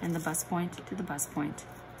and the bust point to the bust point.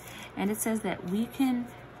 And it says that we can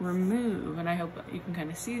remove, and I hope you can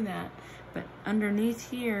kind of see that, but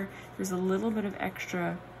underneath here, there's a little bit of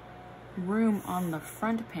extra room on the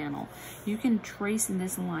front panel. You can trace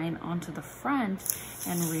this line onto the front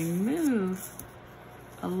and remove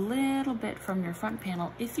a little bit from your front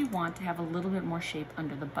panel if you want to have a little bit more shape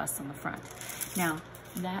under the bust on the front. Now,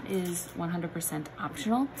 that is 100%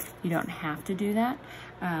 optional. You don't have to do that,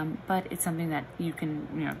 but it's something that you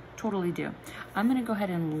can, totally do. I'm gonna go ahead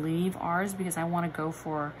and leave ours because I wanna go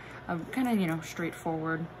for a kind of,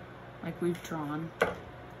 straightforward, like we've drawn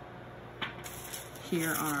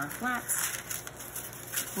here on our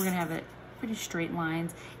flats. We're gonna have it pretty straight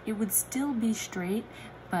lines. It would still be straight,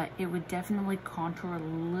 but it would definitely contour a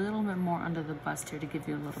little bit more under the bust here to give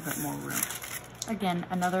you a little bit more room. Again,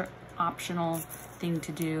 another optional thing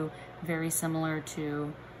to do, very similar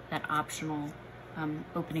to that optional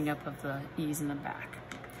opening up of the ease in the back.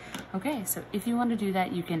 Okay, so if you want to do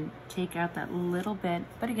that, you can take out that little bit,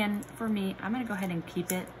 but again, for me, I'm gonna go ahead and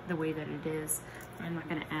keep it the way that it is. I'm not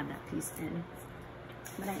gonna add that piece in,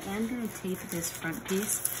 but I am gonna tape this front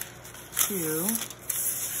piece to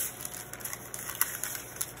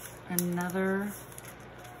another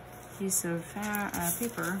piece of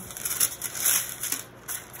paper.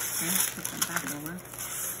 Put them back over,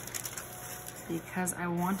 because I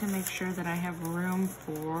want to make sure that I have room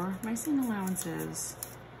for my seam allowances.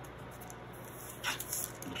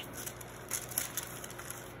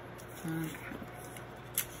 Okay.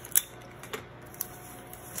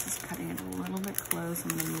 Just cutting it a little bit close. I'm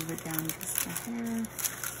going to move it down just a hair.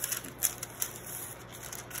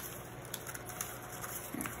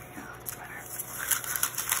 There we go, it's better.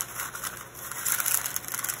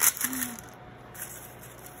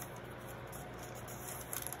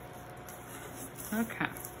 Okay,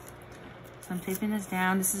 so I'm taping this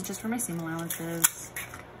down. This is just for my seam allowances.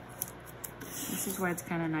 This is why it's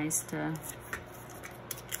kind of nice to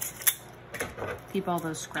keep all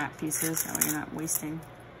those scrap pieces, that way you're not wasting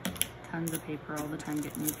tons of paper all the time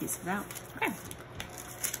getting new pieces out. Okay,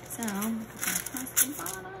 so across the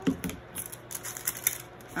bottom.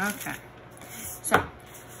 Okay, so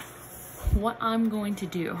what I'm going to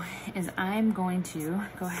do is I'm going to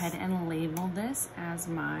go ahead and label this as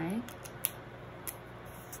my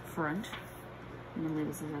front. I'm gonna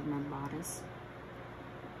label this as my bodice.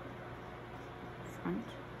 Front.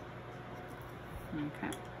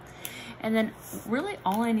 Okay. And then really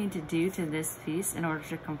all I need to do to this piece in order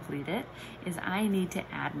to complete it is I need to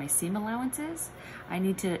add my seam allowances. I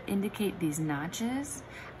need to indicate these notches,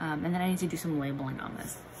 and then I need to do some labeling on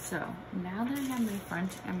this. So now that I have my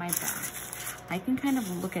front and my back, I can kind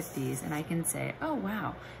of look at these and I can say, oh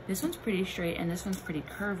wow, this one's pretty straight and this one's pretty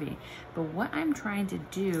curvy. But what I'm trying to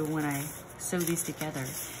do when I sew these together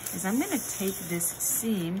is I'm gonna take this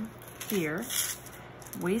seam here,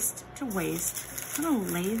 waist to waist, I'm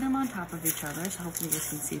gonna lay them on top of each other, so hopefully you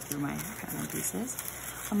can see through my pattern pieces.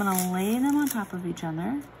 I'm gonna lay them on top of each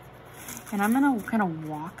other, and I'm gonna kind of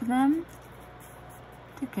walk them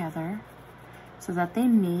together so that they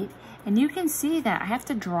meet. And you can see that I have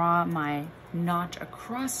to draw my notch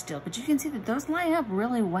across still, but you can see that those line up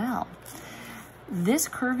really well. This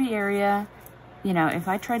curvy area, if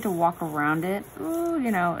I tried to walk around it, ooh,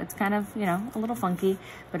 it's kind of, a little funky.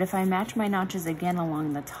 But if I match my notches again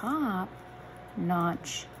along the top,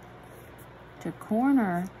 notch to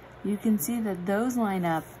corner, you can see that those line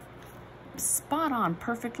up spot on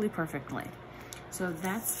perfectly. So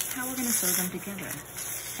that's how we're gonna sew them together.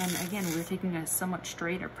 And again, we're taking a somewhat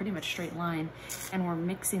straight or pretty much straight line and we're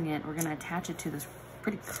mixing it, we're gonna attach it to this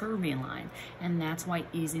pretty curvy line. And that's why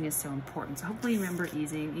easing is so important. So hopefully you remember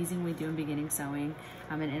easing. Easing we do in beginning sewing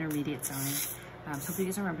and intermediate sewing. So hopefully you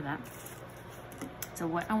guys remember that. So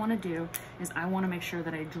what I wanna do is I wanna make sure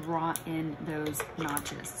that I draw in those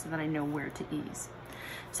notches so that I know where to ease.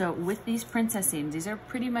 So with these princess seams, these are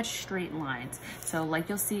pretty much straight lines. So like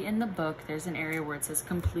you'll see in the book, there's an area where it says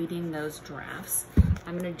completing those drafts.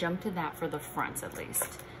 I'm gonna jump to that for the fronts at least,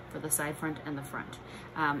 for the side front and the front.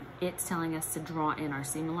 It's telling us to draw in our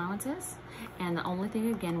seam allowances. And the only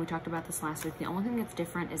thing, again, we talked about this last week, the only thing that's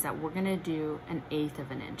different is that we're gonna do 1/8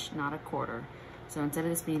 of an inch, not a quarter. So instead of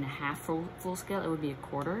this being a half full scale, it would be a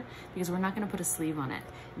quarter because we're not gonna put a sleeve on it.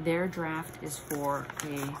 Their draft is for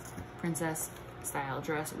a princess style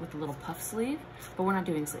dress with a little puff sleeve, but we're not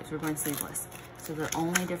doing sleeves, we're going sleeveless. So the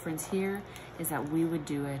only difference here is that we would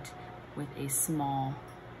do it with a small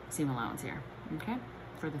seam allowance here, okay,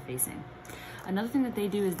 for the facing. Another thing that they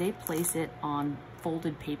do is they place it on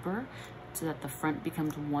folded paper so that the front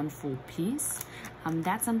becomes one full piece.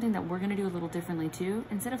 That's something that we're gonna do a little differently too.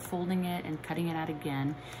 Instead of folding it and cutting it out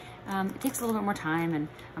again, it takes a little bit more time and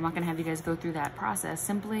I'm not gonna have you guys go through that process.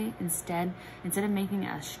 Simply, instead of making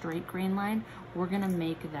a straight grain line, we're gonna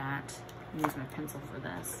make that, I'll use my pencil for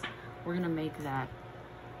this, we're gonna make that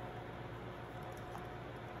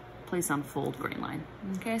place on fold grain line.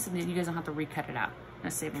 Okay, so that you guys don't have to recut it out.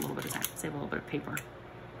 Let's save a little bit of time, save a little bit of paper.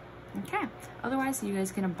 Okay, otherwise you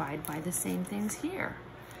guys can abide by the same things here.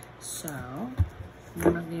 So,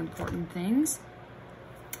 one of the important things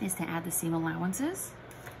is to add the seam allowances.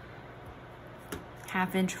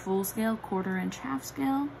 1/2 inch full scale, 1/4 inch half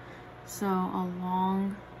scale. So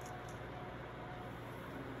along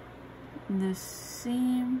the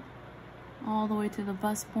seam, all the way to the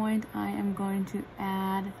bust point, I am going to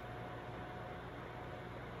add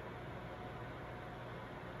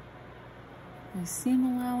the seam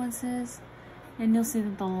allowances, and you'll see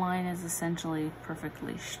that the line is essentially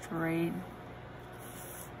perfectly straight.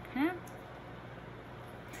 Okay.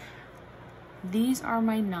 These are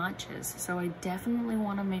my notches, so I definitely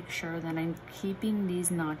want to make sure that I'm keeping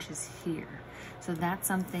these notches here. So that's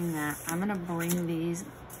something that I'm going to bring these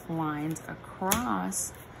lines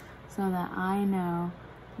across so that I know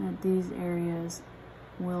that these areas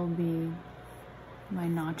will be my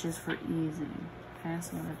notches for easing. Okay,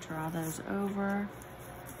 so I'm going to draw those over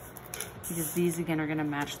because these again are going to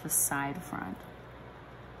match the side front.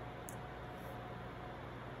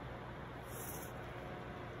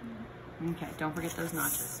 Okay, don't forget those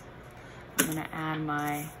notches. I'm gonna add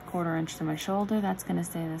my 1/4 inch to my shoulder. That's gonna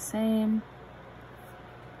stay the same.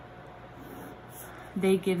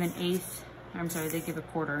 They give an 1/8, I'm sorry, they give a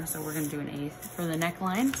 1/4, so we're gonna do an 1/8 for the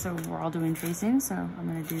neckline. So we're all doing facing, so I'm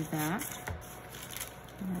gonna do that.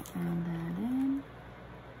 I'm gonna add that in.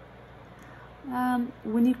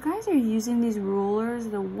 When you guys are using these rulers,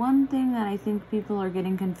 the one thing that I think people are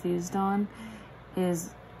getting confused on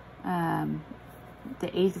is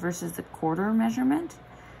the 1/8 versus the 1/4 measurement.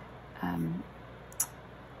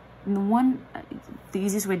 The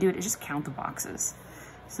easiest way to do it is just count the boxes.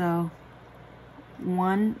 So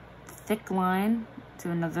one thick line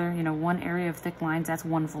to another, one area of thick lines, that's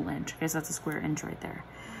 1 full inch. Okay, so that's a square inch right there.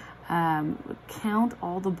 Count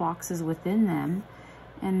all the boxes within them,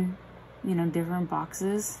 and different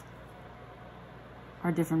boxes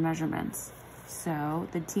are different measurements. So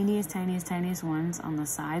the tiniest ones on the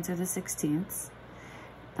sides are the 1/16ths.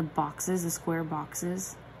 The boxes, the square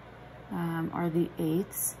boxes, are the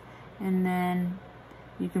 1/8ths, and then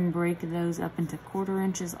you can break those up into 1/4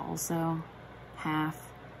 inches also, 1/2,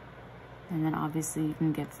 and then obviously you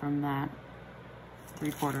can get from that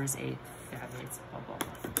 3/4, 1/8, 5/8, blah, blah,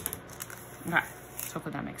 blah. Okay, so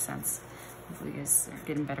hopefully that makes sense. Hopefully you guys are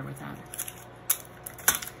getting better with that.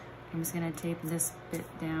 I'm just gonna tape this bit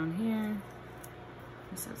down here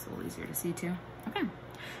so it's a little easier to see too. Okay.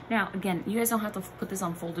 Now, again, you guys don't have to put this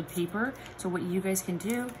on folded paper. So what you guys can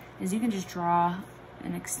do is you can just draw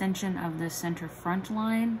an extension of the center front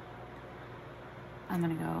line. I'm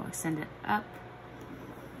gonna go extend it up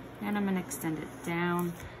and I'm gonna extend it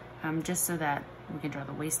down just so that we can draw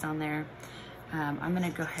the waist on there. I'm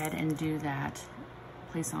gonna go ahead and do that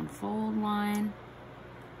place on fold line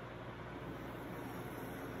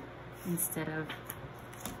instead of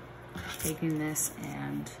taking this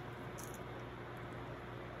and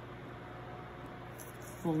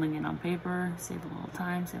folding it on paper. Save a little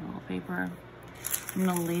time, save a little paper. I'm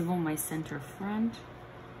gonna label my center front.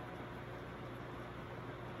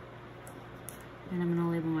 And I'm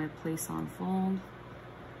gonna label my place on fold.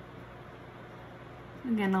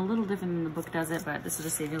 Again, a little different than the book does it, but this will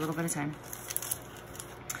just save you a little bit of time.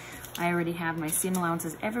 I already have my seam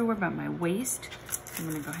allowances everywhere but my waist. I'm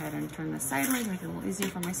gonna go ahead and turn this sideways, make it a little easier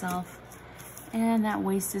for myself. And that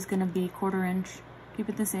waist is gonna be 1/4 inch. Keep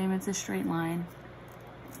it the same, it's a straight line.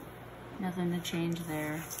 Nothing to change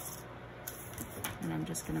there. And I'm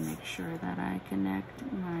just gonna make sure that I connect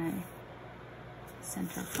my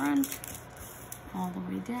center front all the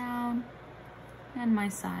way down and my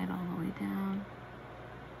side all the way down.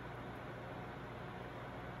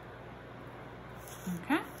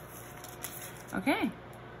 Okay. Okay.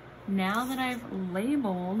 Now that I've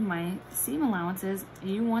labeled my seam allowances,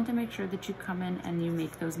 you want to make sure that you come in and you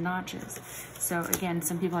make those notches. So again,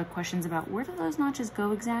 some people have questions about where do those notches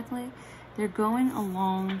go exactly? They're going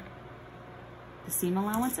along the seam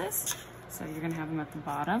allowances. So you're gonna have them at the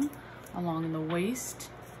bottom, along the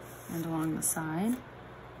waist, and along the side.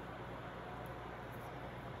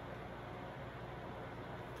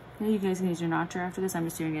 Now you guys can use your notcher after this. I'm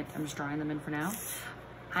just doing it, I'm just drawing them in for now.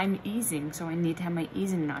 I'm easing, so I need to have my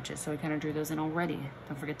easing notches. So I kind of drew those in already.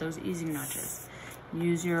 Don't forget those easing notches.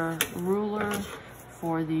 Use your ruler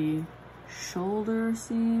for the shoulder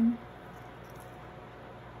seam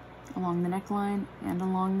along the neckline and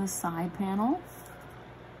along the side panel.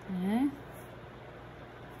 Okay.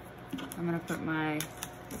 I'm gonna put my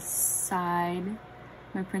side,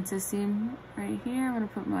 my princess seam right here. I'm gonna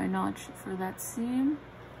put my notch for that seam.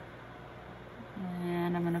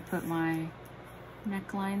 And I'm gonna put my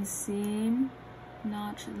neckline seam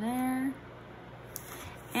notch there.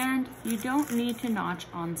 And you don't need to notch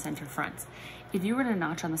on center fronts. If you were to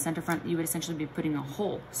notch on the center front, you would essentially be putting a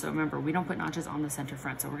hole. So remember, we don't put notches on the center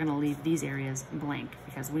front. So we're gonna leave these areas blank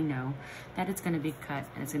because we know that it's gonna be cut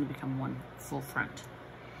and it's gonna become one full front.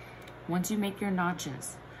 Once you make your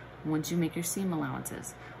notches, once you make your seam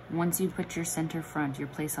allowances, once you put your center front, your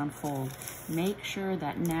place on fold, make sure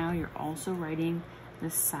that now you're also writing the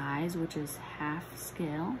size, which is 1/2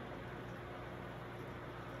 scale.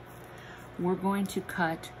 We're going to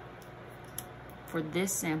cut, for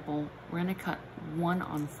this sample, we're gonna cut 1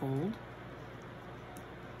 on fold.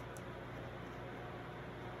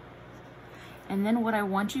 And then what I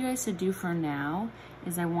want you guys to do for now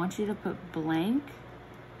is I want you to put blank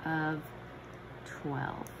of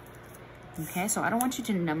 12. Okay, so I don't want you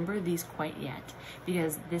to number these quite yet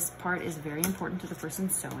because this part is very important to the person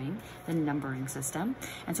sewing, the numbering system.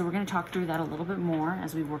 And so we're gonna talk through that a little bit more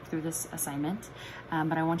as we work through this assignment.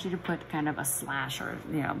 But I want you to put kind of a slash or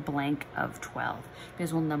blank of 12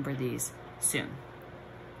 because we'll number these soon.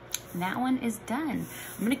 That one is done.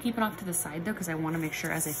 I'm gonna keep it off to the side though because I wanna make sure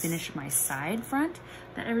as I finish my side front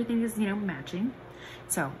that everything is matching.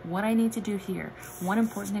 So what I need to do here, one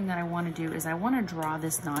important thing that I want to do is I want to draw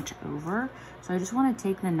this notch over. So I just want to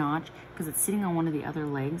take the notch because it's sitting on one of the other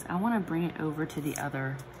legs. I want to bring it over to the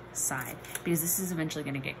other side because this is eventually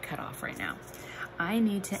going to get cut off right now. I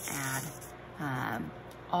need to add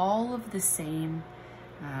all of the same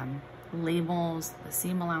labels, the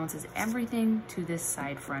seam allowances, everything to this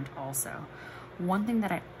side front also. One thing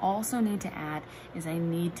that I also need to add is I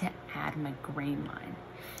need to add my grain line.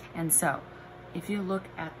 And so if you look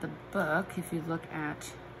at the book, if you look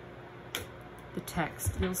at the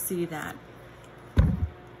text, you'll see that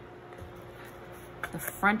the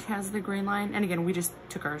front has the grain line. And again, we just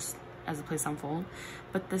took ours as a place on fold,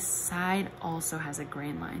 but the side also has a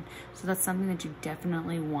grain line. So that's something that you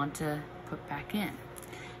definitely want to put back in.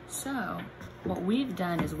 So what we've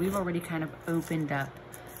done is we've already kind of opened up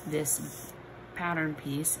this pattern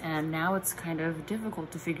piece and now it's kind of difficult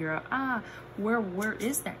to figure out, where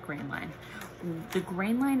is that grain line? The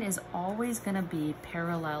grain line is always gonna be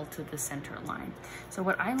parallel to the center line. So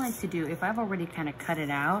what I like to do, if I've already kind of cut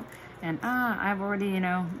it out and I've already,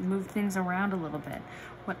 moved things around a little bit,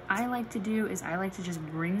 what I like to do is I like to just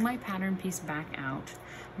bring my pattern piece back out,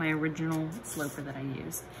 my original sloper that I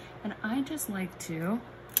used. And I just like to,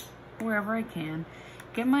 wherever I can,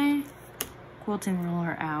 get my quilting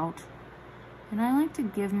ruler out and I like to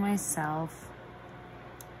give myself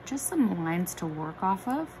just some lines to work off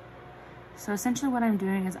of. So essentially what I'm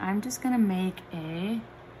doing is I'm just gonna make a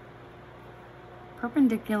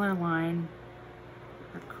perpendicular line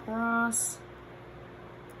across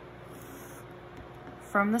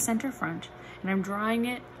from the center front, and I'm drawing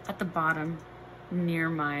it at the bottom near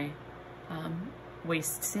my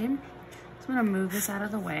waist seam. So I'm gonna move this out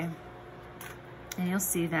of the way, and you'll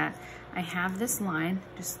see that I have this line,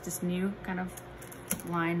 just this new kind of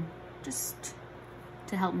line, just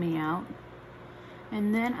to help me out.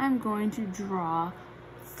 And then I'm going to draw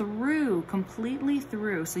through, completely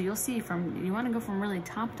through. So you'll see you want to go from really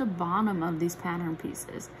top to bottom of these pattern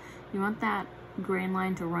pieces. You want that grain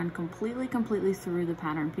line to run completely through the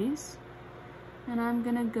pattern piece. And I'm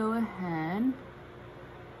gonna go ahead,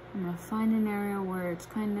 I'm gonna find an area where it's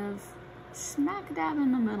kind of smack dab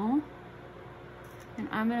in the middle. And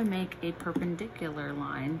I'm gonna make a perpendicular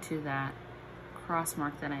line to that cross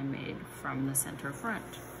mark that I made from the center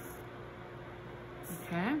front.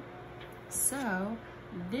 Okay, so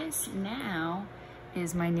this now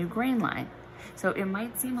is my new grain line. So it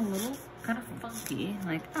might seem a little kind of funky,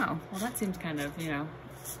 like, oh, well that seems kind of, you know,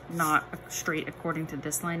 not straight according to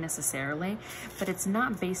this line necessarily, but it's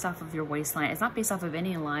not based off of your waistline. It's not based off of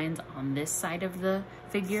any lines on this side of the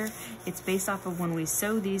figure. It's based off of when we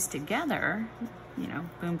sew these together, you know,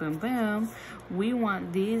 boom, boom, boom, we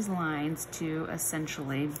want these lines to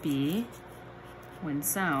essentially be, when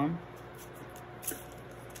sewn,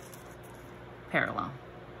 parallel.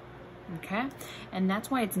 Okay, and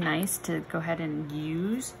that's why it's nice to go ahead and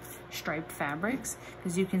use striped fabrics,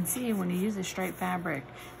 because you can see when you use a striped fabric,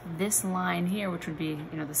 this line here, which would be,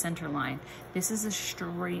 you know, the center line, this is a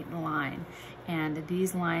straight line, and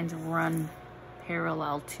these lines run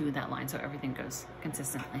parallel to that line, so everything goes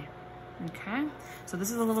consistently. Okay, so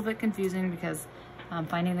this is a little bit confusing because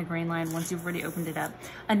finding the grain line once you've already opened it up.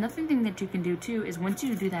 Another thing that you can do too is once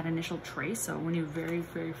you do that initial trace, so when you very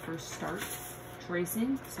first start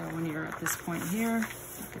tracing, so when you're at this point here,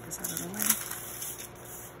 let's get this out of the way.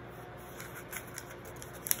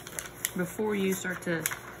 Before you start to,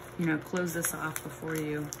 you know, close this off, before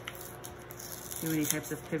you do any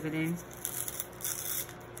types of pivoting. Let's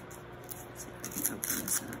see if I can open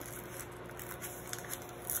this up.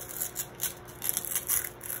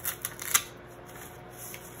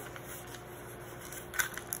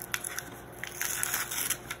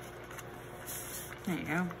 There you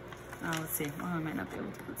go. Oh, let's see. Well, I might not be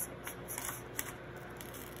able to. Let's see.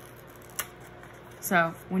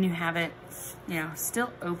 So when you have it, you know,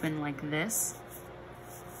 still open like this,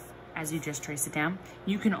 as you just trace it down,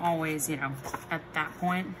 you can always, you know, at that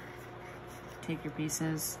point, take your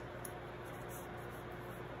pieces,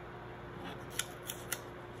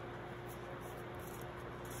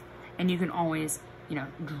 and you can always, you know,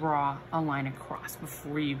 draw a line across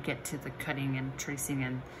before you get to the cutting and tracing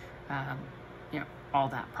and, you know, all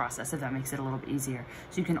that process, if that makes it a little bit easier.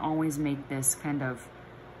 So you can always make this kind of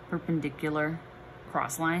perpendicular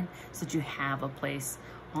cross line so that you have a place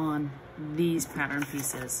on these pattern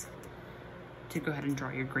pieces to go ahead and draw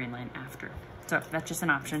your grain line after. So that's just an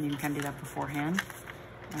option. You can kind of do that beforehand.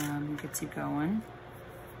 Gets you going.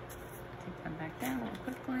 Take that back down real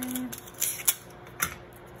quickly.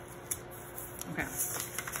 Okay.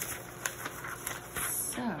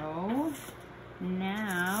 So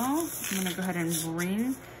now I'm gonna go ahead and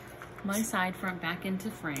bring my side front back into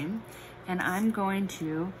frame, and I'm going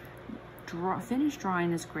to finish drawing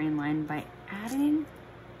this grain line by adding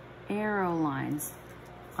arrow lines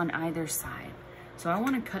on either side. So I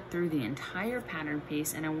want to cut through the entire pattern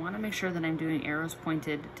piece, and I want to make sure that I'm doing arrows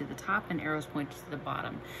pointed to the top and arrows pointed to the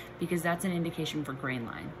bottom, because that's an indication for grain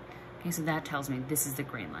line. Okay, so that tells me this is the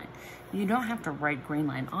grain line. You don't have to write grain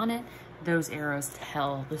line on it. Those arrows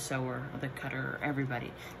tell the sewer or the cutter or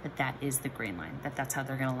everybody that that is the grain line, that's how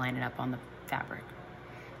they're going to line it up on the fabric.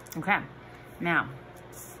 Okay, now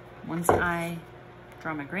once I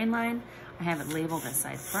draw my grain line, I have it labeled as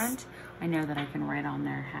side front. I know that I can write on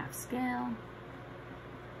there half scale,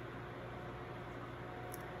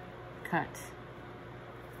 cut.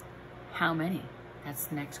 How many? That's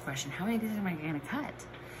the next question. How many of these am I going to cut?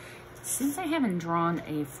 Since I haven't drawn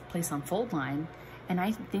a place on fold line, and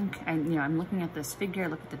I think, I'm looking at this figure, I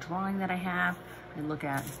look at the drawing that I have, I look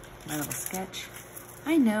at my little sketch,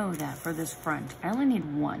 I know that for this front, I only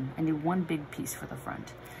need one. I need one big piece for the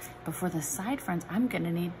front. But for the side fronts, I'm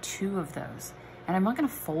gonna need two of those. And I'm not gonna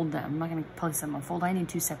fold them, I'm not gonna place them on fold, I need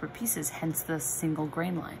two separate pieces, hence the single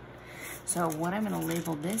grain line. So what I'm gonna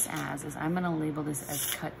label this as is I'm gonna label this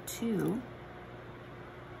as cut 2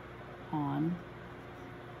 on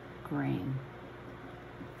grain.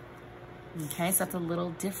 Okay, so that's a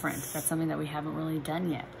little different. That's something that we haven't really done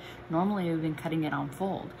yet. Normally we've been cutting it on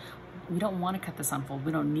fold. We don't want to cut this on fold.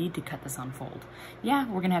 We don't need to cut this on fold. Yeah,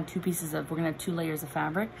 we're gonna have we're gonna have 2 layers of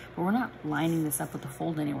fabric, but we're not lining this up with the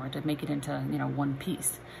fold anywhere to make it into, one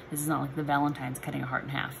piece. This is not like the Valentine's cutting a heart in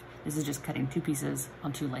half. This is just cutting 2 pieces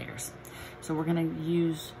on 2 layers. So we're gonna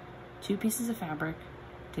use 2 pieces of fabric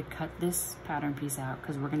to cut this pattern piece out,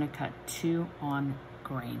 because we're gonna cut 2 on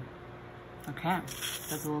grain. Okay,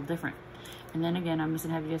 that's a little different. And then again, I'm just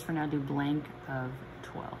gonna have you guys for now do blank of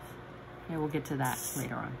 12. Okay, we'll get to that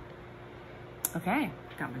later on. Okay,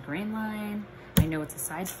 got my grain line, I know it's a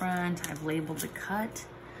side front. I've labeled the cut.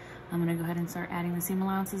 I'm gonna go ahead and start adding the seam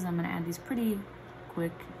allowances. I'm gonna add these pretty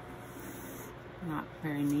quick, not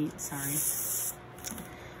very neat, sorry.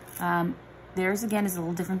 Theirs again is a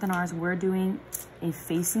little different than ours. We're doing a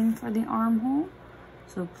facing for the armhole.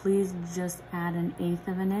 So please just add 1/8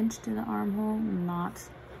 of an inch to the armhole, not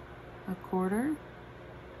a 1/4.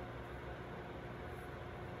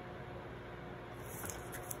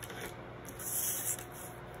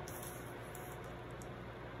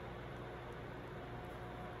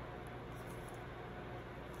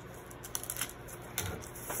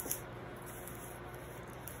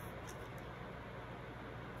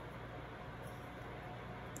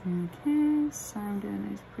 Okay, so I'm doing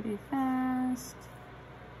these pretty fast.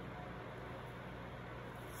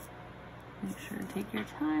 Make sure to take your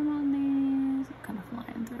time on these. I'm kind of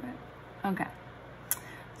flying through it. Okay,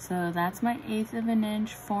 so that's my 1/8 of an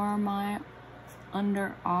inch for my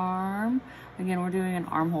underarm. Again, we're doing an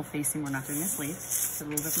armhole facing. We're not doing a sleeve. It's a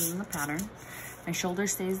little different than the pattern. My shoulder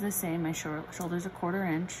stays the same. My shoulder's a 1/4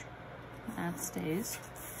 inch. That stays.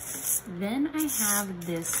 Then I have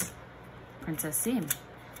this princess seam.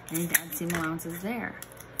 I need to add seam allowances there.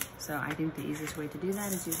 So I think the easiest way to do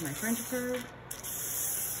that is use my French curve.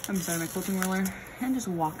 I'm sorry, my quilting ruler, and just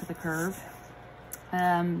walk the curve.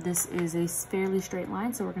 This is a fairly straight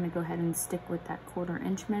line, so we're gonna go ahead and stick with that 1/4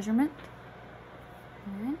 inch measurement.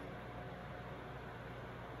 Okay.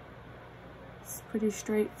 It's pretty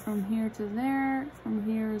straight from here to there. From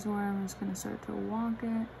here is where I'm just gonna start to walk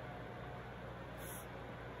it.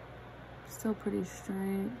 Still pretty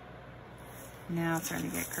straight. Now it's starting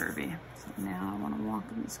to get curvy. So now I want to walk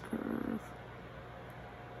this curve.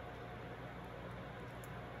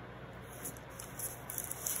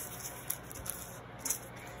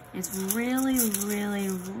 It's really, really,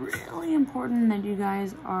 really important that you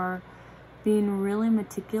guys are being really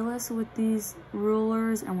meticulous with these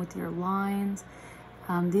rulers and with your lines.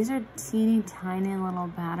 These are teeny tiny little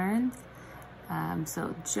patterns.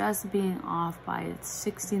 So just being off by a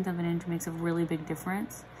 1/16 of an inch makes a really big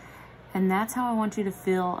difference. And that's how I want you to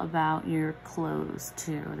feel about your clothes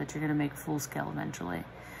too, that you're gonna make full scale eventually.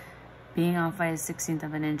 Being off by a 1/16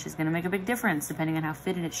 of an inch is gonna make a big difference depending on how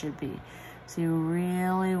fitted it should be. So you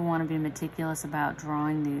really wanna be meticulous about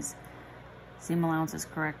drawing these seam allowances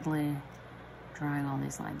correctly, drawing all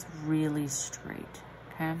these lines really straight,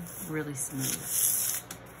 okay? Really smooth.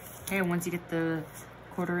 Okay, once you get the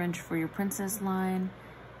 1/4 inch for your princess line,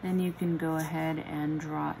 then you can go ahead and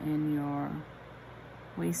draw in your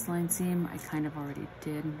waistline seam. I kind of already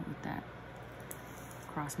did with that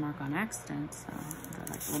cross mark on accident, so I'll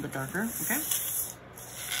go like a little bit darker, okay?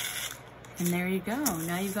 And there you go.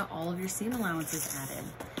 Now you've got all of your seam allowances added.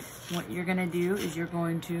 What you're gonna do is you're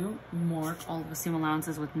going to mark all of the seam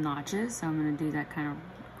allowances with notches. So I'm gonna do that kind of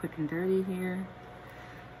quick and dirty here.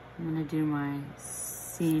 I'm gonna do my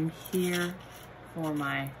seam here for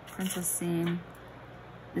my princess seam.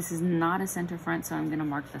 This is not a center front, so I'm gonna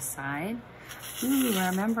mark the side. Ooh,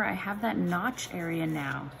 remember I have that notch area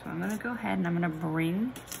now. So I'm gonna go ahead and I'm gonna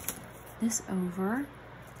bring this over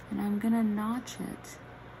and I'm gonna notch it.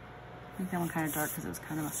 I think that one kind of dark because it was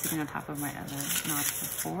kind of sitting on top of my other notch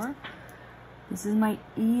before. This is my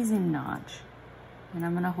easing notch. And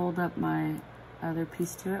I'm gonna hold up my other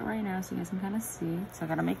piece to it right now so you guys can kind of see. So I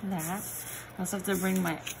gotta make that. I also have to bring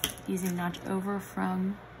my easing notch over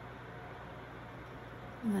from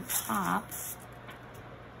the top.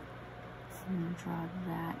 I'm gonna draw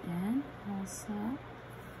that in also.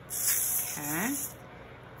 Okay.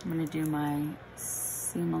 I'm gonna do my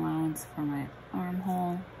seam allowance for my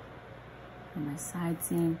armhole, for my side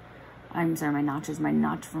seam. I'm sorry, my notches. My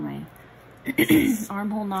notch for my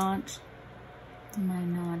armhole notch. My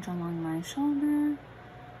notch along my shoulder.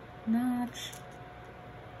 Notch.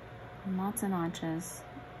 Lots of notches.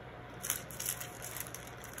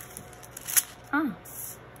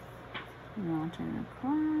 Notching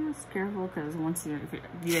across. Careful, because once you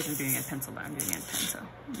guys are doing it pencil, but I'm doing it pen, so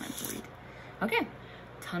it might bleed. Okay,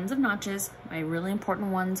 tons of notches. My really important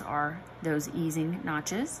ones are those easing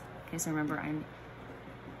notches. Okay, so remember I'm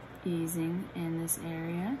easing in this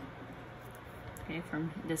area. Okay,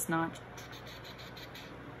 from this notch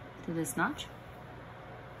to this notch.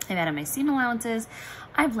 I've added my seam allowances.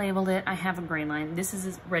 I've labeled it. I have a grain line. This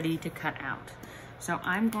is ready to cut out. So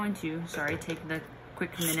I'm going to, take the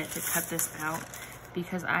quick minute to cut this out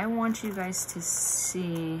because I want you guys to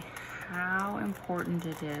see how important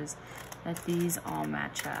it is that these all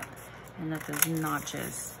match up and that those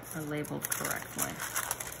notches are labeled correctly.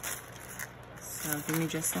 So give me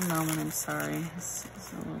just a moment. I'm sorry. This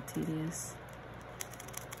is a little tedious.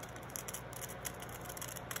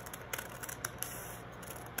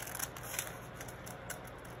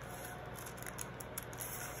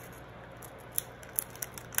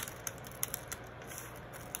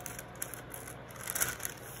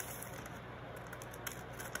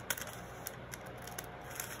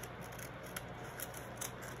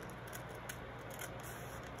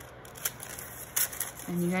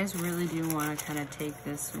 And you guys really do want to kind of take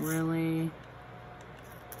this really,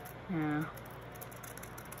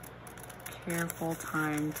 careful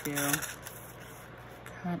time to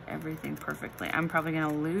cut everything perfectly. I'm probably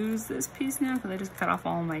gonna lose this piece now because I just cut off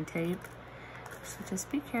all my tape. So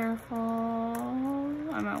just be careful.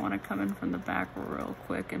 I might want to come in from the back real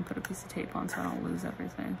quick and put a piece of tape on so I don't lose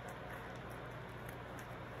everything.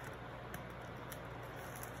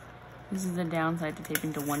 This is the downside to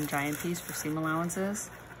taping to one giant piece for seam allowances.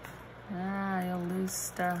 You'll lose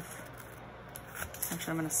stuff.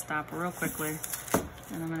 Actually, I'm gonna stop real quickly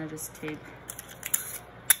and I'm gonna just tape.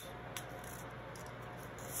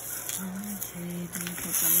 Let me tape.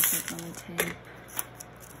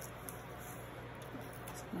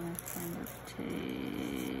 Just gonna kind of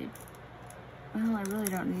tape. Well, I really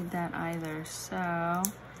don't need that either, so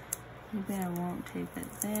maybe I won't tape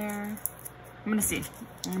it there. I'm gonna see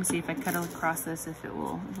if I cut across this, if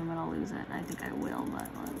I'm gonna lose it. I think I will, but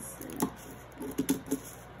let's see.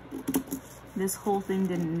 This whole thing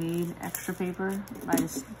didn't need extra paper. I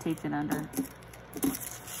just taped it under. And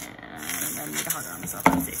I made it harder on myself.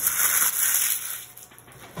 Let's see.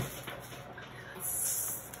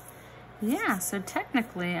 Yeah, so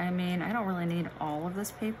technically, I mean, I don't really need all of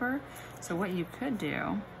this paper. So what you could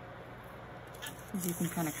do is you can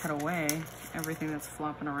kind of cut away everything that's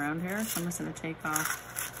flopping around here. So I'm just gonna take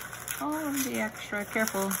off all of the extra.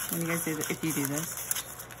 Careful when you guys do if you do this.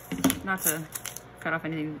 Not to cut off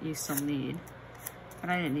anything that you still need. But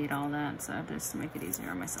I didn't need all that, so just to make it easier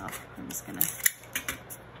on myself, I'm just gonna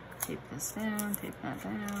tape this down, tape that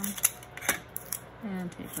down,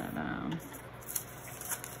 and tape that down.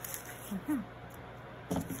 Okay.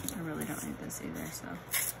 I really don't need this either, so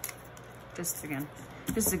just to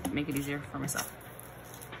make it easier for myself.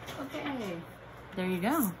 Okay, there you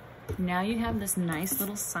go. Now you have this nice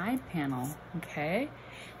little side panel, okay?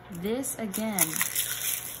 This, again,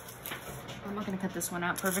 I'm not gonna cut this one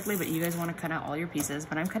out perfectly, but you guys wanna cut out all your pieces,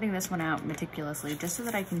 but I'm cutting this one out meticulously just so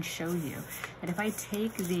that I can show you that if I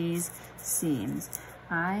take these seams,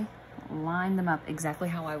 I line them up exactly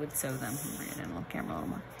how I would sew them. Bring it in a little camera a little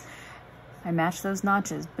more. I match those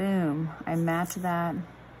notches, boom. I match that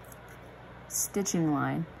stitching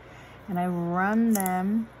line and I run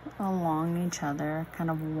them along each other, kind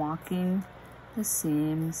of walking the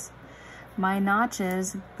seams. My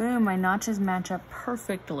notches, boom, my notches match up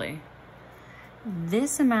perfectly.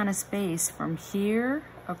 This amount of space from here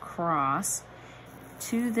across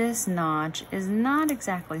to this notch is not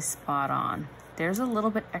exactly spot on. There's a little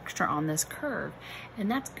bit extra on this curve, and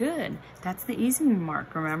that's good. That's the easy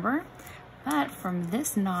mark, remember? But from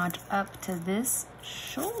this notch up to this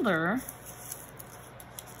shoulder,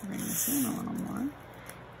 bring this in a little more,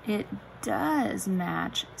 it does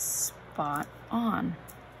match spot on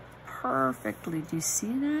perfectly. Do you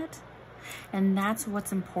see that? And that's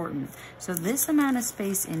what's important. So this amount of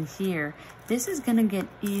space in here, this is gonna get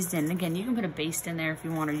eased in. Again, you can put a baste in there if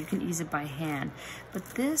you want, or you can ease it by hand. But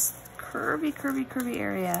this curvy, curvy, curvy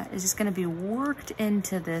area is just gonna be worked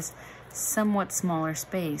into this somewhat smaller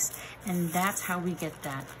space. And that's how we get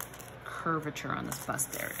that curvature on this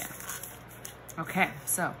bust area. Okay,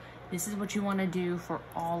 so this is what you wanna do for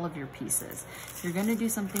all of your pieces. You're gonna do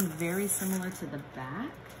something very similar to the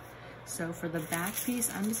back. So for the back piece,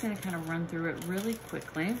 I'm just gonna kind of run through it really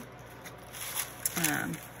quickly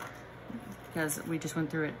because we just went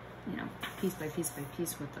through it, you know, piece by piece by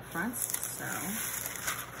piece with the fronts, so.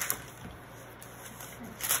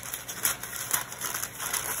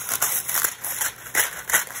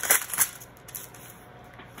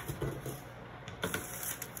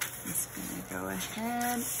 Just gonna go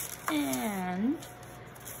ahead and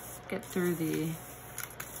get through the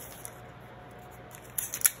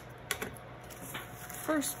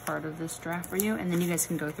first part of this draft for you, and then you guys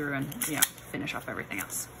can go through and, you know, finish off everything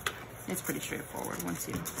else. It's pretty straightforward once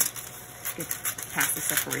you get past the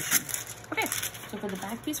separation. Okay, so for the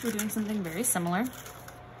back piece, we're doing something very similar.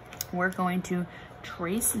 We're going to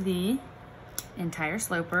trace the entire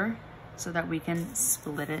sloper so that we can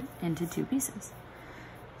split it into two pieces.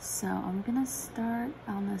 So I'm gonna start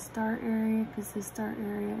on the start area because the start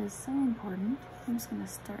area is so important. I'm just gonna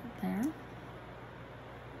start there.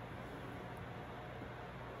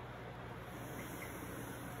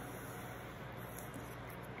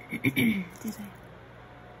 Did I?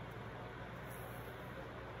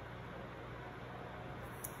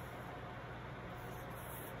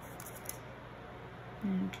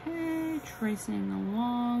 Okay, tracing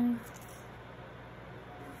along.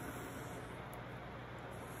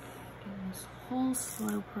 Getting this whole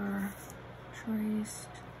sloper traced.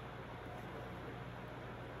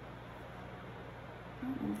 I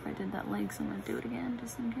don't know if I did that leg, so I'm gonna do it again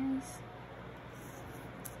just in case.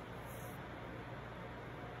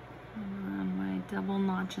 double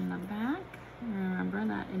notch in the back. Remember,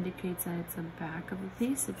 that indicates that it's the back of a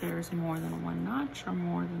piece if there's more than one notch or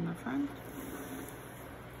more than the front.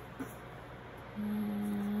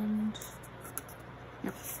 And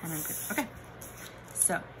yep, and I'm good. Okay,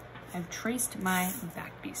 so I've traced my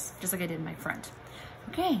back piece just like I did my front.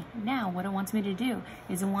 Okay, now what it wants me to do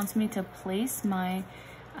is it wants me to place my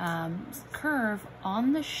curve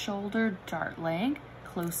on the shoulder dart leg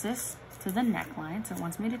closest to the neckline. So it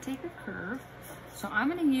wants me to take a curve. So I'm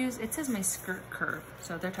gonna use, it says my skirt curve.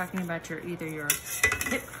 So they're talking about either your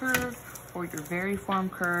hip curve or your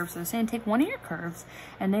variform curve. So they're saying take one of your curves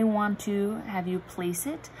and they want to have you place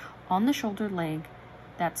it on the shoulder leg,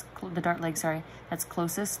 the dart leg, sorry, that's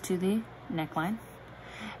closest to the neckline.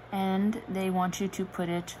 And they want you to put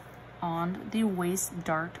it on the waist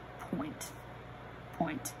dart point.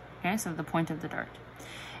 Okay, so the point of the dart.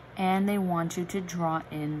 And they want you to draw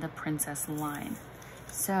in the princess line.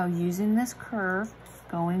 So using this curve,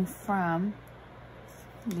 going from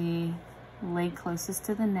the leg closest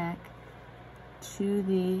to the neck to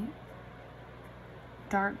the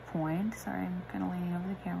dart point, sorry, I'm kind of leaning over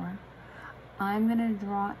the camera, I'm gonna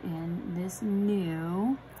draw in this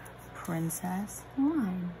new princess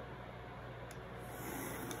line.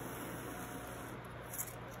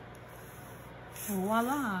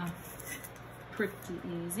 Voila, pretty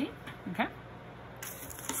easy, okay?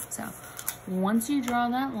 So once you draw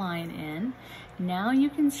that line in, now you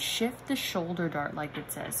can shift the shoulder dart like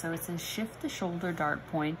it says. So it says shift the shoulder dart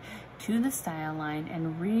point to the style line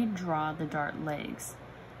and redraw the dart legs.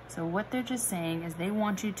 So what they're just saying is they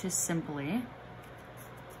want you to simply,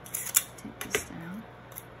 take this down,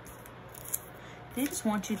 they just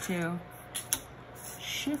want you to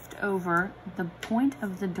shift over the point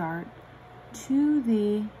of the dart to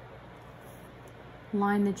the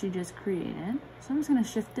line that you just created. So I'm just going to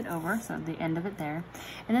shift it over, so the end of it there.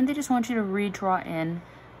 And then they just want you to redraw in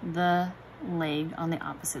the leg on the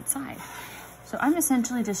opposite side. So I'm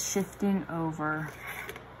essentially just shifting over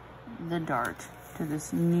the dart to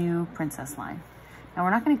this new princess line. Now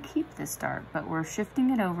we're not going to keep this dart, but we're shifting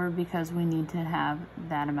it over because we need to have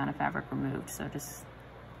that amount of fabric removed. So just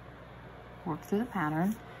work through the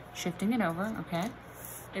pattern, shifting it over, okay?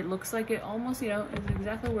 It looks like it almost, you know, is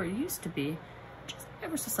exactly where it used to be, just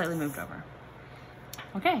ever so slightly moved over.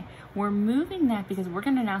 Okay, we're moving that because we're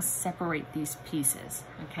gonna now separate these pieces.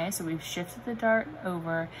 Okay, so we've shifted the dart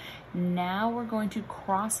over. Now we're going to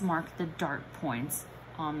cross mark the dart points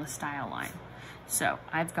on the style line. So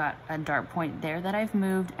I've got a dart point there that I've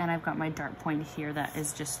moved, and I've got my dart point here that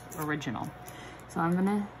is just original. So I'm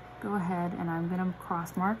gonna go ahead and I'm gonna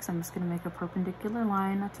cross mark. So I'm just gonna make a perpendicular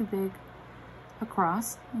line, not too big,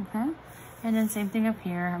 across, okay? And then same thing up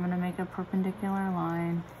here. I'm gonna make a perpendicular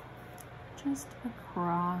line just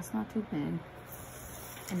across, not too big.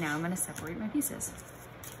 And now I'm gonna separate my pieces.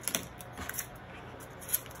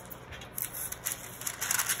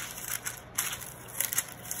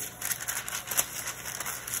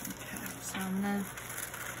 Okay, so I'm gonna,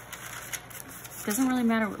 it doesn't really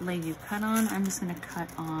matter what leg you cut on. I'm just gonna cut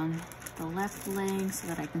on the left leg so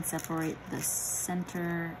that I can separate the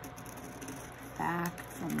center back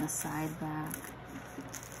from the side back.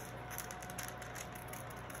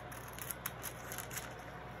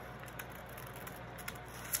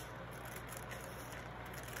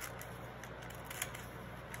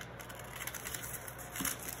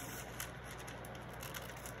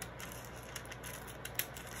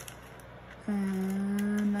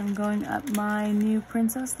 And I'm going up my new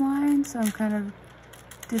princess line, so I'm kind of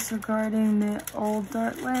disregarding the old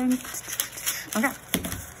dart leg. Okay.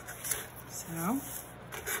 So,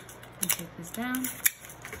 take this down.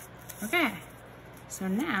 Okay, so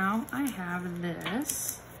now I have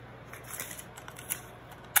this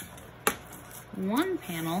one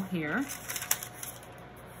panel here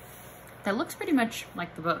that looks pretty much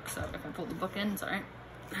like the book. So if I pull the book in, sorry,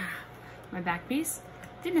 my back piece,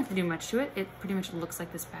 didn't have to do much to it. It pretty much looks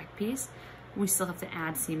like this back piece. We still have to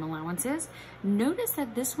add seam allowances. Notice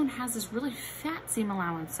that this one has this really fat seam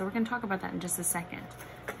allowance, so we're gonna talk about that in just a second.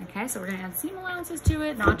 Okay, so we're gonna add seam allowances to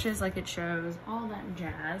it, notches like it shows, all that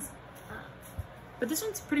jazz. But this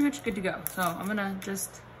one's pretty much good to go. So I'm gonna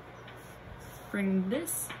just bring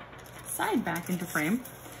this side back into frame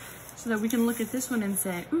so that we can look at this one and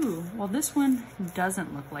say, ooh, well, this one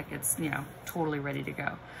doesn't look like it's, you know, totally ready to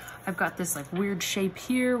go. I've got this like weird shape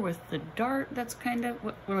here with the dart. That's kind of,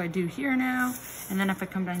 what do I do here now? And then if I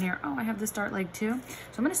come down here, oh, I have this dart leg too.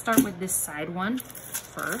 So I'm gonna start with this side one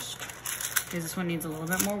first, because this one needs a little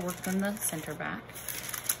bit more work than the center back.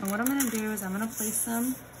 And what I'm gonna do is I'm gonna place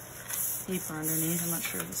some paper underneath. I'm not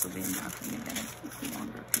sure if this will be enough. Let me get a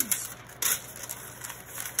longer piece.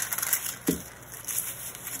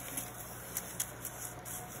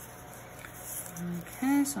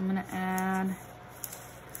 So I'm gonna add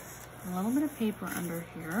a little bit of paper under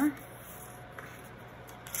here.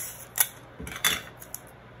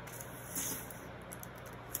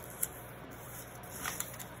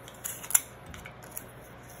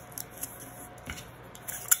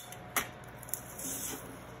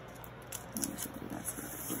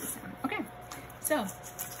 Okay, so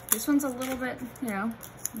this one's a little bit, you know,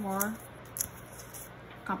 more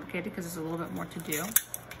complicated because there's a little bit more to do.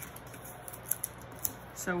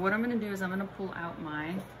 So what I'm gonna do is I'm gonna pull out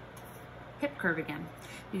my hip curve again,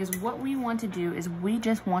 because what we want to do is we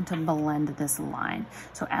just want to blend this line.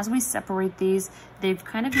 So as we separate these, they've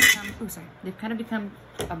kind of become,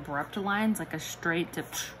 abrupt lines, like a straight to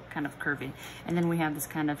kind of curvy. And then we have this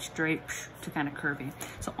kind of straight to kind of curvy.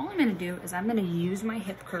 So all I'm gonna do is I'm gonna use my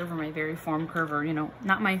hip curve or my very form curve, or, you know,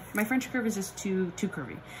 not my French curve is just too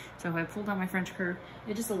curvy. So if I pull down my French curve,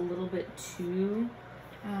 it's just a little bit too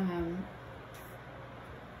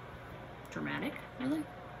dramatic, really.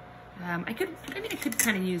 I could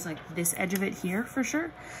kind of use like this edge of it here for sure.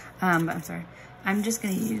 But I'm sorry, I'm just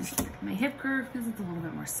gonna use my hip curve because it's a little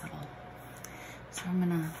bit more subtle. So I'm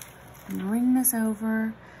gonna bring this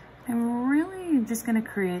over. I'm really just gonna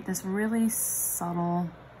create this really subtle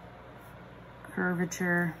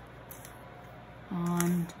curvature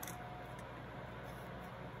on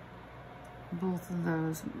both of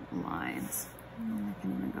those lines. And I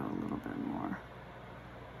can even go a little bit more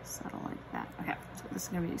subtle like that. Okay, so this is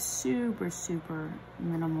gonna be super, super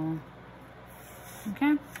minimal.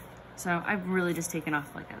 Okay, so I've really just taken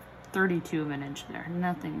off like a 32 of an inch there,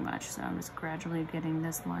 nothing much. So I'm just gradually getting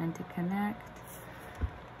this line to connect.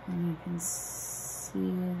 And you can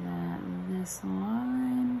see that this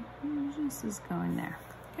line just is going there.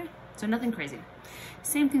 Okay, so nothing crazy.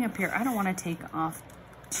 Same thing up here. I don't want to take off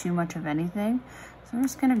too much of anything. So I'm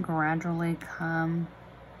just gonna gradually come.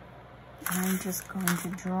 I'm just going to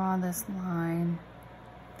draw this line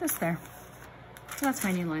just there. So that's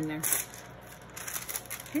my new line there.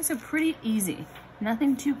 Okay, so pretty easy.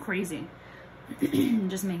 Nothing too crazy.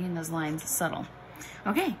 Just making those lines subtle.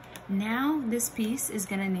 Okay, now this piece is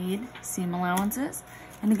gonna need seam allowances.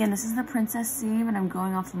 And again, this is the princess seam and I'm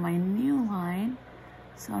going off of my new line.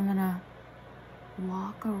 So I'm gonna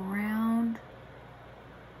walk around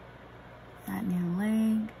that new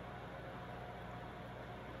leg.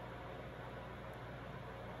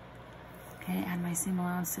 Okay, add my seam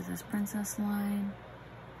allowance to this princess line.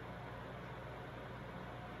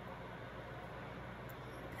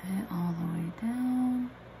 Okay, all the way down.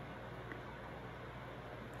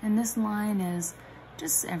 And this line is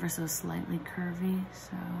just ever so slightly curvy,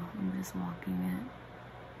 so I'm just walking it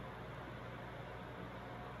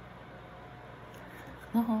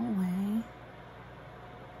the whole way.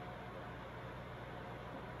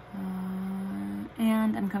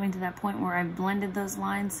 And I'm coming to that point where I've blended those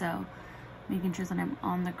lines, so making sure that I'm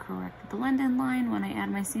on the correct blended line when I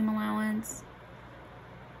add my seam allowance.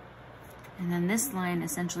 And then this line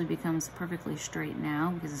essentially becomes perfectly straight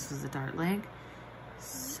now because this was a dart leg.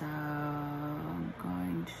 So I'm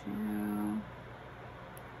going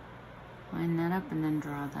to line that up and then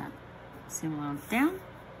draw that seam allowance down.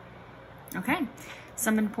 Okay,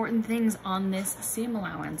 some important things on this seam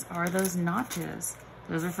allowance are those notches.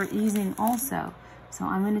 Those are for easing also. So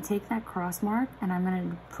I'm going to take that cross mark and I'm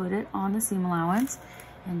going to put it on the seam allowance,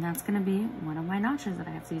 and that's going to be one of my notches that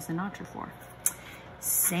I have to use a notcher for.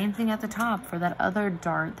 Same thing at the top for that other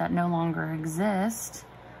dart that no longer exists.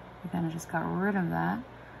 We kind of just got rid of that.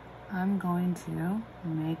 I'm going to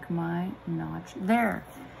make my notch there.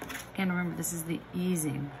 Again, remember, this is the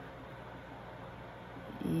easing.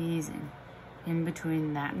 Easing in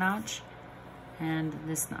between that notch and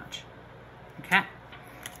this notch. Okay.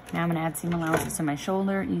 Now I'm gonna add seam allowances to my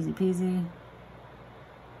shoulder, easy peasy.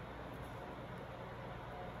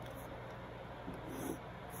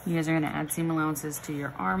 You guys are gonna add seam allowances to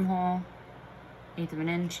your armhole, 1/8 of an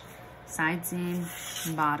inch, side seam,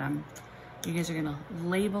 bottom. You guys are gonna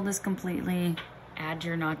label this completely, add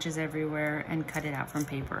your notches everywhere, and cut it out from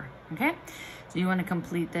paper, okay? So you wanna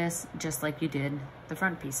complete this just like you did the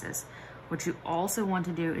front pieces. What you also want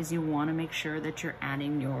to do is you wanna make sure that you're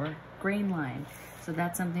adding your grain line. So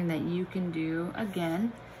that's something that you can do,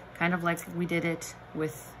 again, kind of like we did it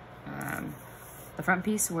with the front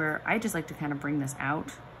piece, where I just like to kind of bring this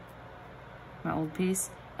out, my old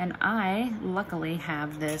piece. And I, luckily,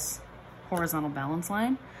 have this horizontal balance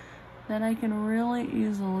line that I can really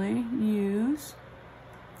easily use.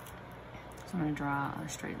 So I'm gonna draw a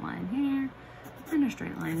straight line here, and a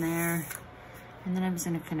straight line there. And then I'm just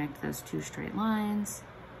gonna connect those two straight lines.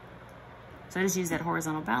 So I just use that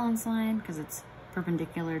horizontal balance line because it's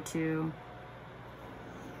perpendicular to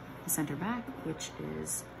the center back, which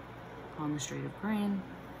is on the straight of grain.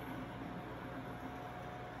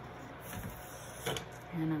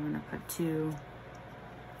 And I'm gonna put 2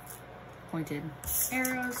 pointed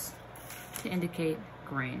arrows to indicate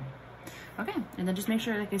grain. Okay, and then just make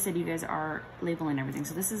sure, like I said, you guys are labeling everything.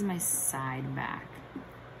 So this is my side back.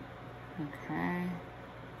 Okay,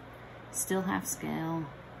 still half scale.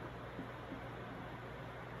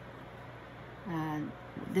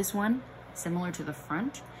 This one, similar to the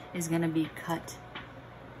front, is gonna be cut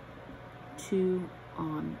 2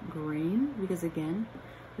 on grain, because again,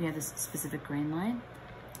 we have this specific grain line,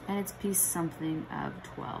 and it's piece something of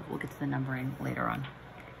 12. We'll get to the numbering later on.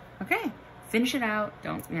 Okay, finish it out.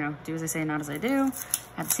 Don't, you know, do as I say, not as I do.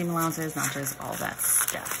 Add the seam allowances, notches, all that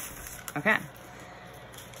stuff. Okay.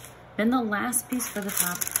 Then the last piece for the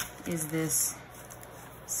top is this,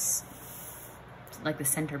 like the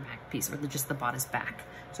center back piece, or just the bodice back.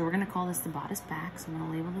 So we're gonna call this the bodice back. So I'm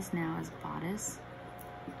gonna label this now as bodice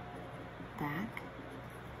back.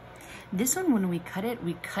 This one, when we cut it,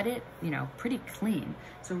 you know, pretty clean.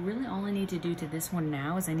 So really all I need to do to this one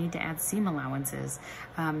now is I need to add seam allowances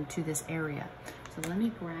to this area. So let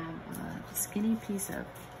me grab a skinny piece of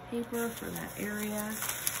paper for that area,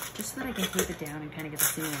 just so that I can tape it down and kind of get the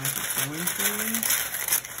seam allowances going for you.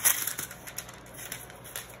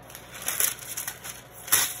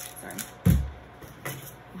 Sorry,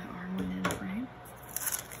 my arm went in the frame.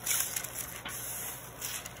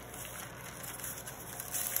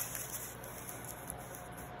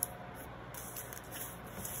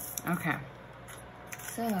 Okay,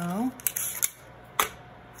 so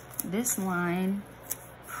this line,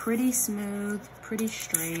 pretty smooth, pretty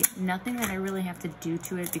straight. Nothing that I really have to do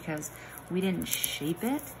to it because we didn't shape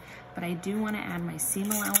it, but I do want to add my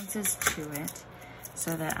seam allowances to it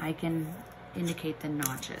so that I can indicate the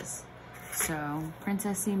notches. So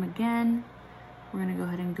princess seam again, we're gonna go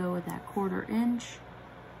ahead and go with that 1/4 inch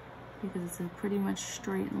because it's a pretty much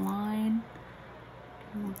straight line.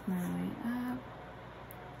 Work my way up.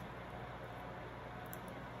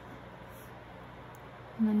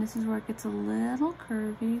 And then this is where it gets a little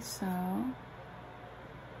curvy, so I'm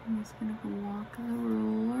just gonna go walk the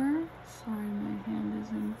ruler. Sorry, my hand is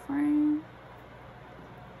in frame.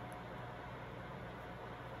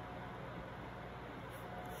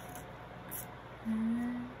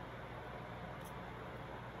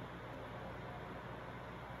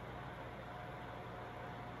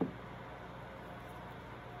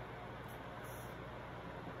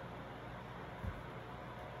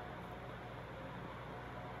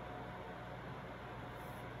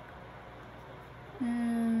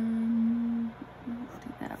 And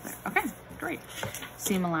take that up there. Okay, great.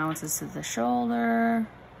 Seam allowances to the shoulder.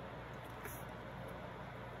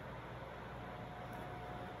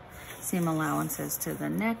 Seam allowances to the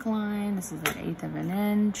neckline. This is at 1/8 of an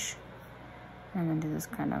inch. I'm gonna do this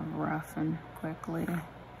kind of rough and quickly.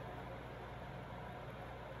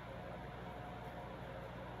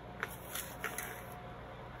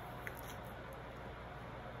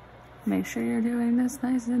 Make sure you're doing this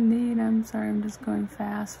nice and neat. I'm sorry, I'm just going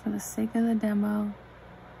fast for the sake of the demo.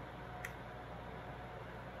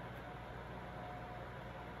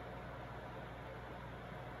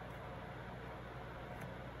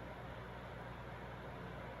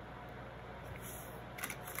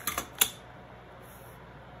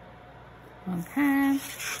 Okay,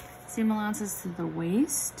 seam allowances to the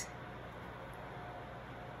waist.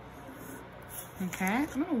 Okay,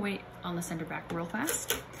 I'm gonna wait on the center back real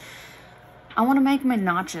fast. I wanna make my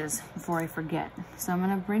notches before I forget. So I'm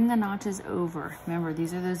gonna bring the notches over. Remember,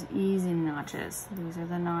 these are those easy notches. These are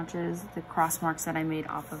the notches, the cross marks that I made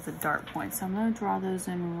off of the dart point. So I'm gonna draw those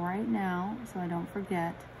in right now so I don't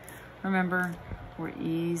forget. Remember, we're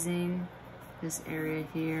easing this area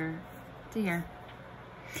here to here.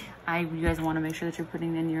 You guys want to make sure that you're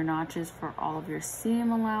putting in your notches for all of your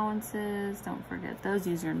seam allowances. Don't forget those.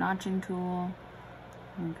 Use your notching tool.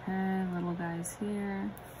 Okay, little guys here.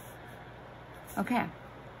 Okay,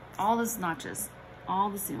 all those notches, all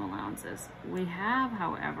the seam allowances. We have,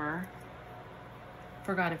 however,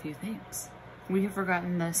 forgot a few things. We have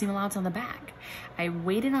forgotten the seam allowance on the back. I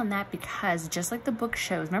waited on that because just like the book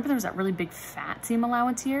shows, remember there was that really big fat seam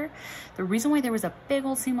allowance here? The reason why there was a big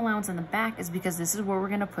old seam allowance on the back is because this is where we're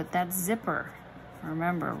gonna put that zipper.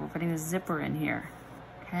 Remember, we're putting the zipper in here,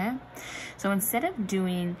 okay? So instead of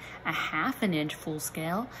doing a 1/2 inch full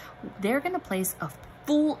scale, they're gonna place a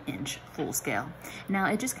full inch full scale. Now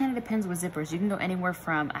it just kind of depends with zippers. You can go anywhere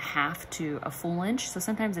from a 1/2 to a full inch. So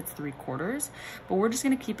sometimes it's 3/4, but we're just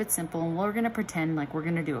gonna keep it simple and we're gonna pretend like we're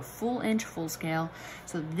gonna do a full inch full scale.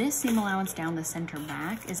 So this seam allowance down the center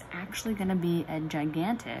back is actually gonna be a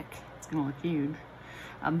gigantic, it's gonna look huge,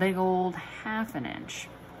 a big old 1/2 inch.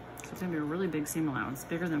 So it's gonna be a really big seam allowance,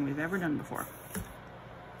 bigger than we've ever done before.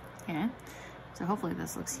 Okay, so hopefully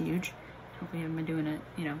this looks huge. Hopefully I'm doing it,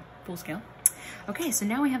 you know, full scale. Okay, so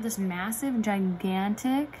now we have this massive,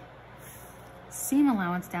 gigantic seam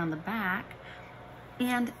allowance down the back,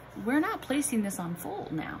 and we're not placing this on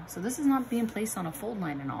fold now. So this is not being placed on a fold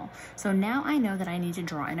line at all. So now I know that I need to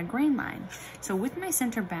draw in a grain line. So with my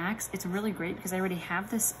center backs, it's really great because I already have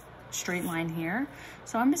this straight line here.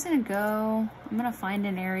 So I'm just gonna go, I'm gonna find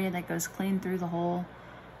an area that goes clean through the whole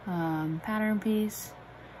pattern piece.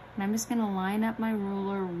 And I'm just gonna line up my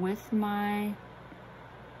ruler with my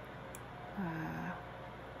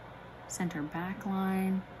center back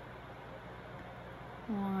line.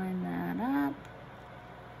 Line that up.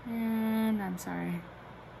 And I'm sorry.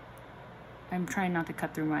 I'm trying not to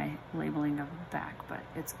cut through my labeling of the back, but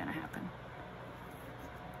it's gonna happen.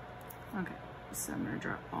 Okay, so I'm gonna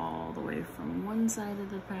draw all the way from one side of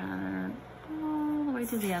the pattern, all the way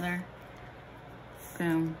to the other.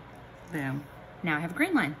 Boom, boom. Now I have a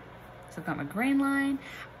grain line. So I've got my grain line.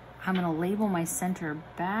 I'm gonna label my center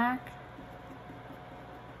back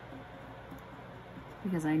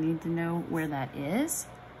because I need to know where that is.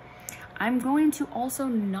 I'm going to also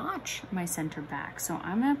notch my center back. So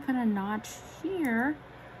I'm gonna put a notch here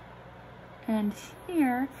and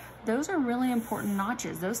here. Those are really important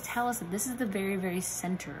notches. Those tell us that this is the very, very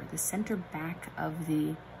center, the center back of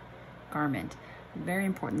the garment. Very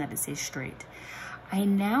important that it stays straight. I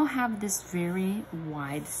now have this very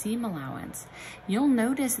wide seam allowance. You'll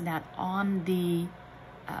notice that on the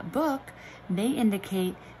book, they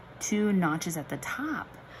indicate 2 notches at the top.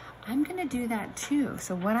 I'm gonna do that too.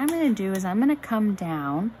 So what I'm gonna do is I'm gonna come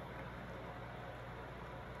down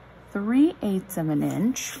 3/8 of an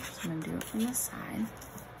inch. So I'm gonna do it from the side.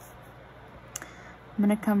 I'm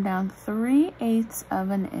gonna come down 3/8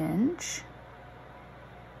 of an inch.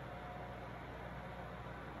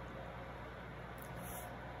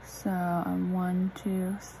 So I'm 1,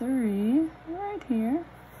 2, 3 right here.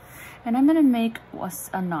 And I'm gonna make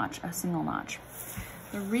a notch, a single notch.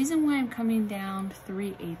 The reason why I'm coming down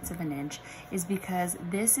 3/8 of an inch is because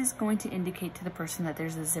this is going to indicate to the person that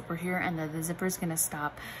there's a zipper here and that the zipper is gonna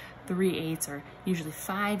stop 3/8 or usually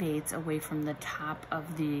 5/8 away from the top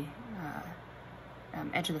of the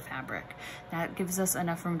edge of the fabric. That gives us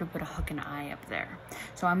enough room to put a hook and eye up there.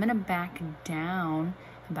 So I'm gonna back down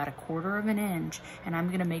about 1/4 of an inch and I'm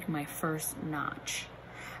gonna make my first notch.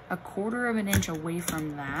 1/4 of an inch away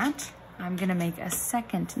from that, I'm gonna make a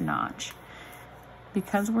second notch.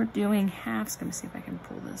 Because we're doing halves, let me see if I can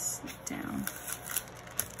pull this down.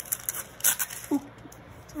 Ooh,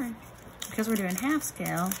 sorry. Because we're doing half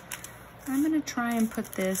scale, I'm gonna try and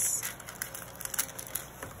put this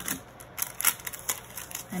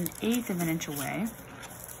 1/8 of an inch away.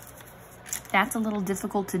 That's a little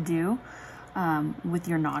difficult to do with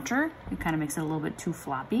your notcher. It kind of makes it a little bit too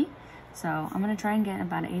floppy. So I'm gonna try and get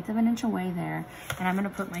about 1/8 of an inch away there, and I'm gonna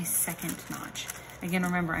put my second notch. Again,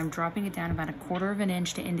 remember, I'm dropping it down about 1/4 of an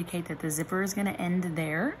inch to indicate that the zipper is gonna end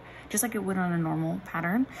there, just like it would on a normal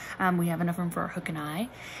pattern. We have enough room for our hook and eye.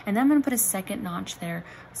 And then I'm gonna put a second notch there,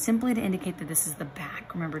 simply to indicate that this is the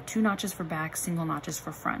back. Remember, 2 notches for back, single notches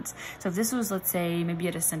for fronts. So if this was, let's say, maybe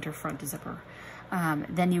at a center front zipper,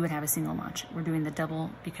 then you would have a single notch. We're doing the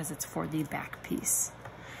double because it's for the back piece.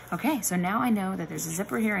 Okay, so now I know that there's a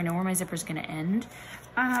zipper here. I know where my zipper is gonna end.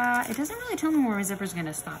 It doesn't really tell me where my zipper is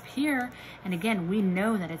gonna stop here. And again, we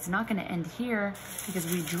know that it's not gonna end here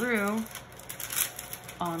because we drew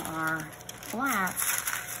on our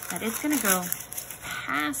flaps that it's gonna go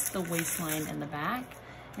past the waistline in the back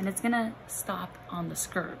and it's gonna stop on the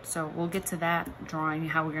skirt. So we'll get to that drawing,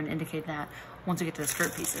 how we're gonna indicate that once we get to the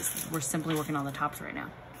skirt pieces. We're simply working on the tops right now.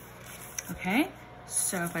 Okay,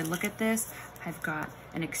 so if I look at this, I've got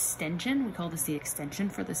an extension. We call this the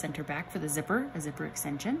extension for the center back for the zipper, a zipper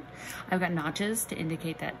extension. I've got notches to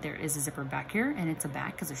indicate that there is a zipper back here, and it's a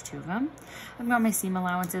back because there's 2 of them. I've got my seam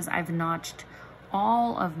allowances. I've notched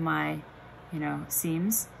all of my,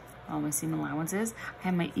 seams, all my seam allowances. I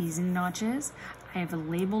have my easing notches. I have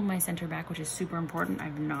labeled my center back, which is super important.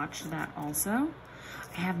 I've notched that also.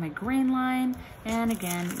 I have my grain line, and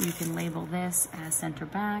again, you can label this as center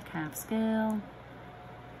back, half scale.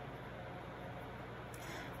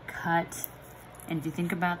 Cut, and if you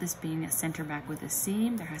think about this being a center back with a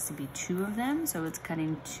seam, there has to be 2 of them, so it's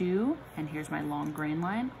cutting 2, and here's my long grain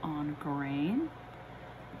line on grain,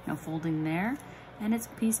 no folding there, and it's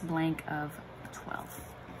piece blank of 12.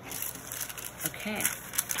 Okay,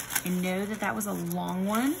 I know that that was a long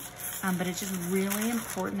one, but it's just really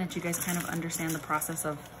important that you guys kind of understand the process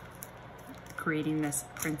of creating this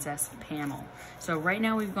princess panel. So right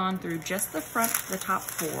now we've gone through just the front, the top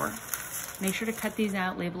 4. Make sure to cut these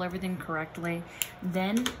out, label everything correctly.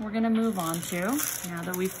 Then we're gonna move on to, now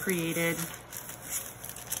that we've created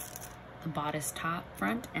the bodice top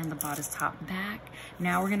front and the bodice top back,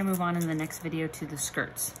 now we're gonna move on in the next video to the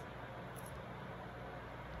skirts.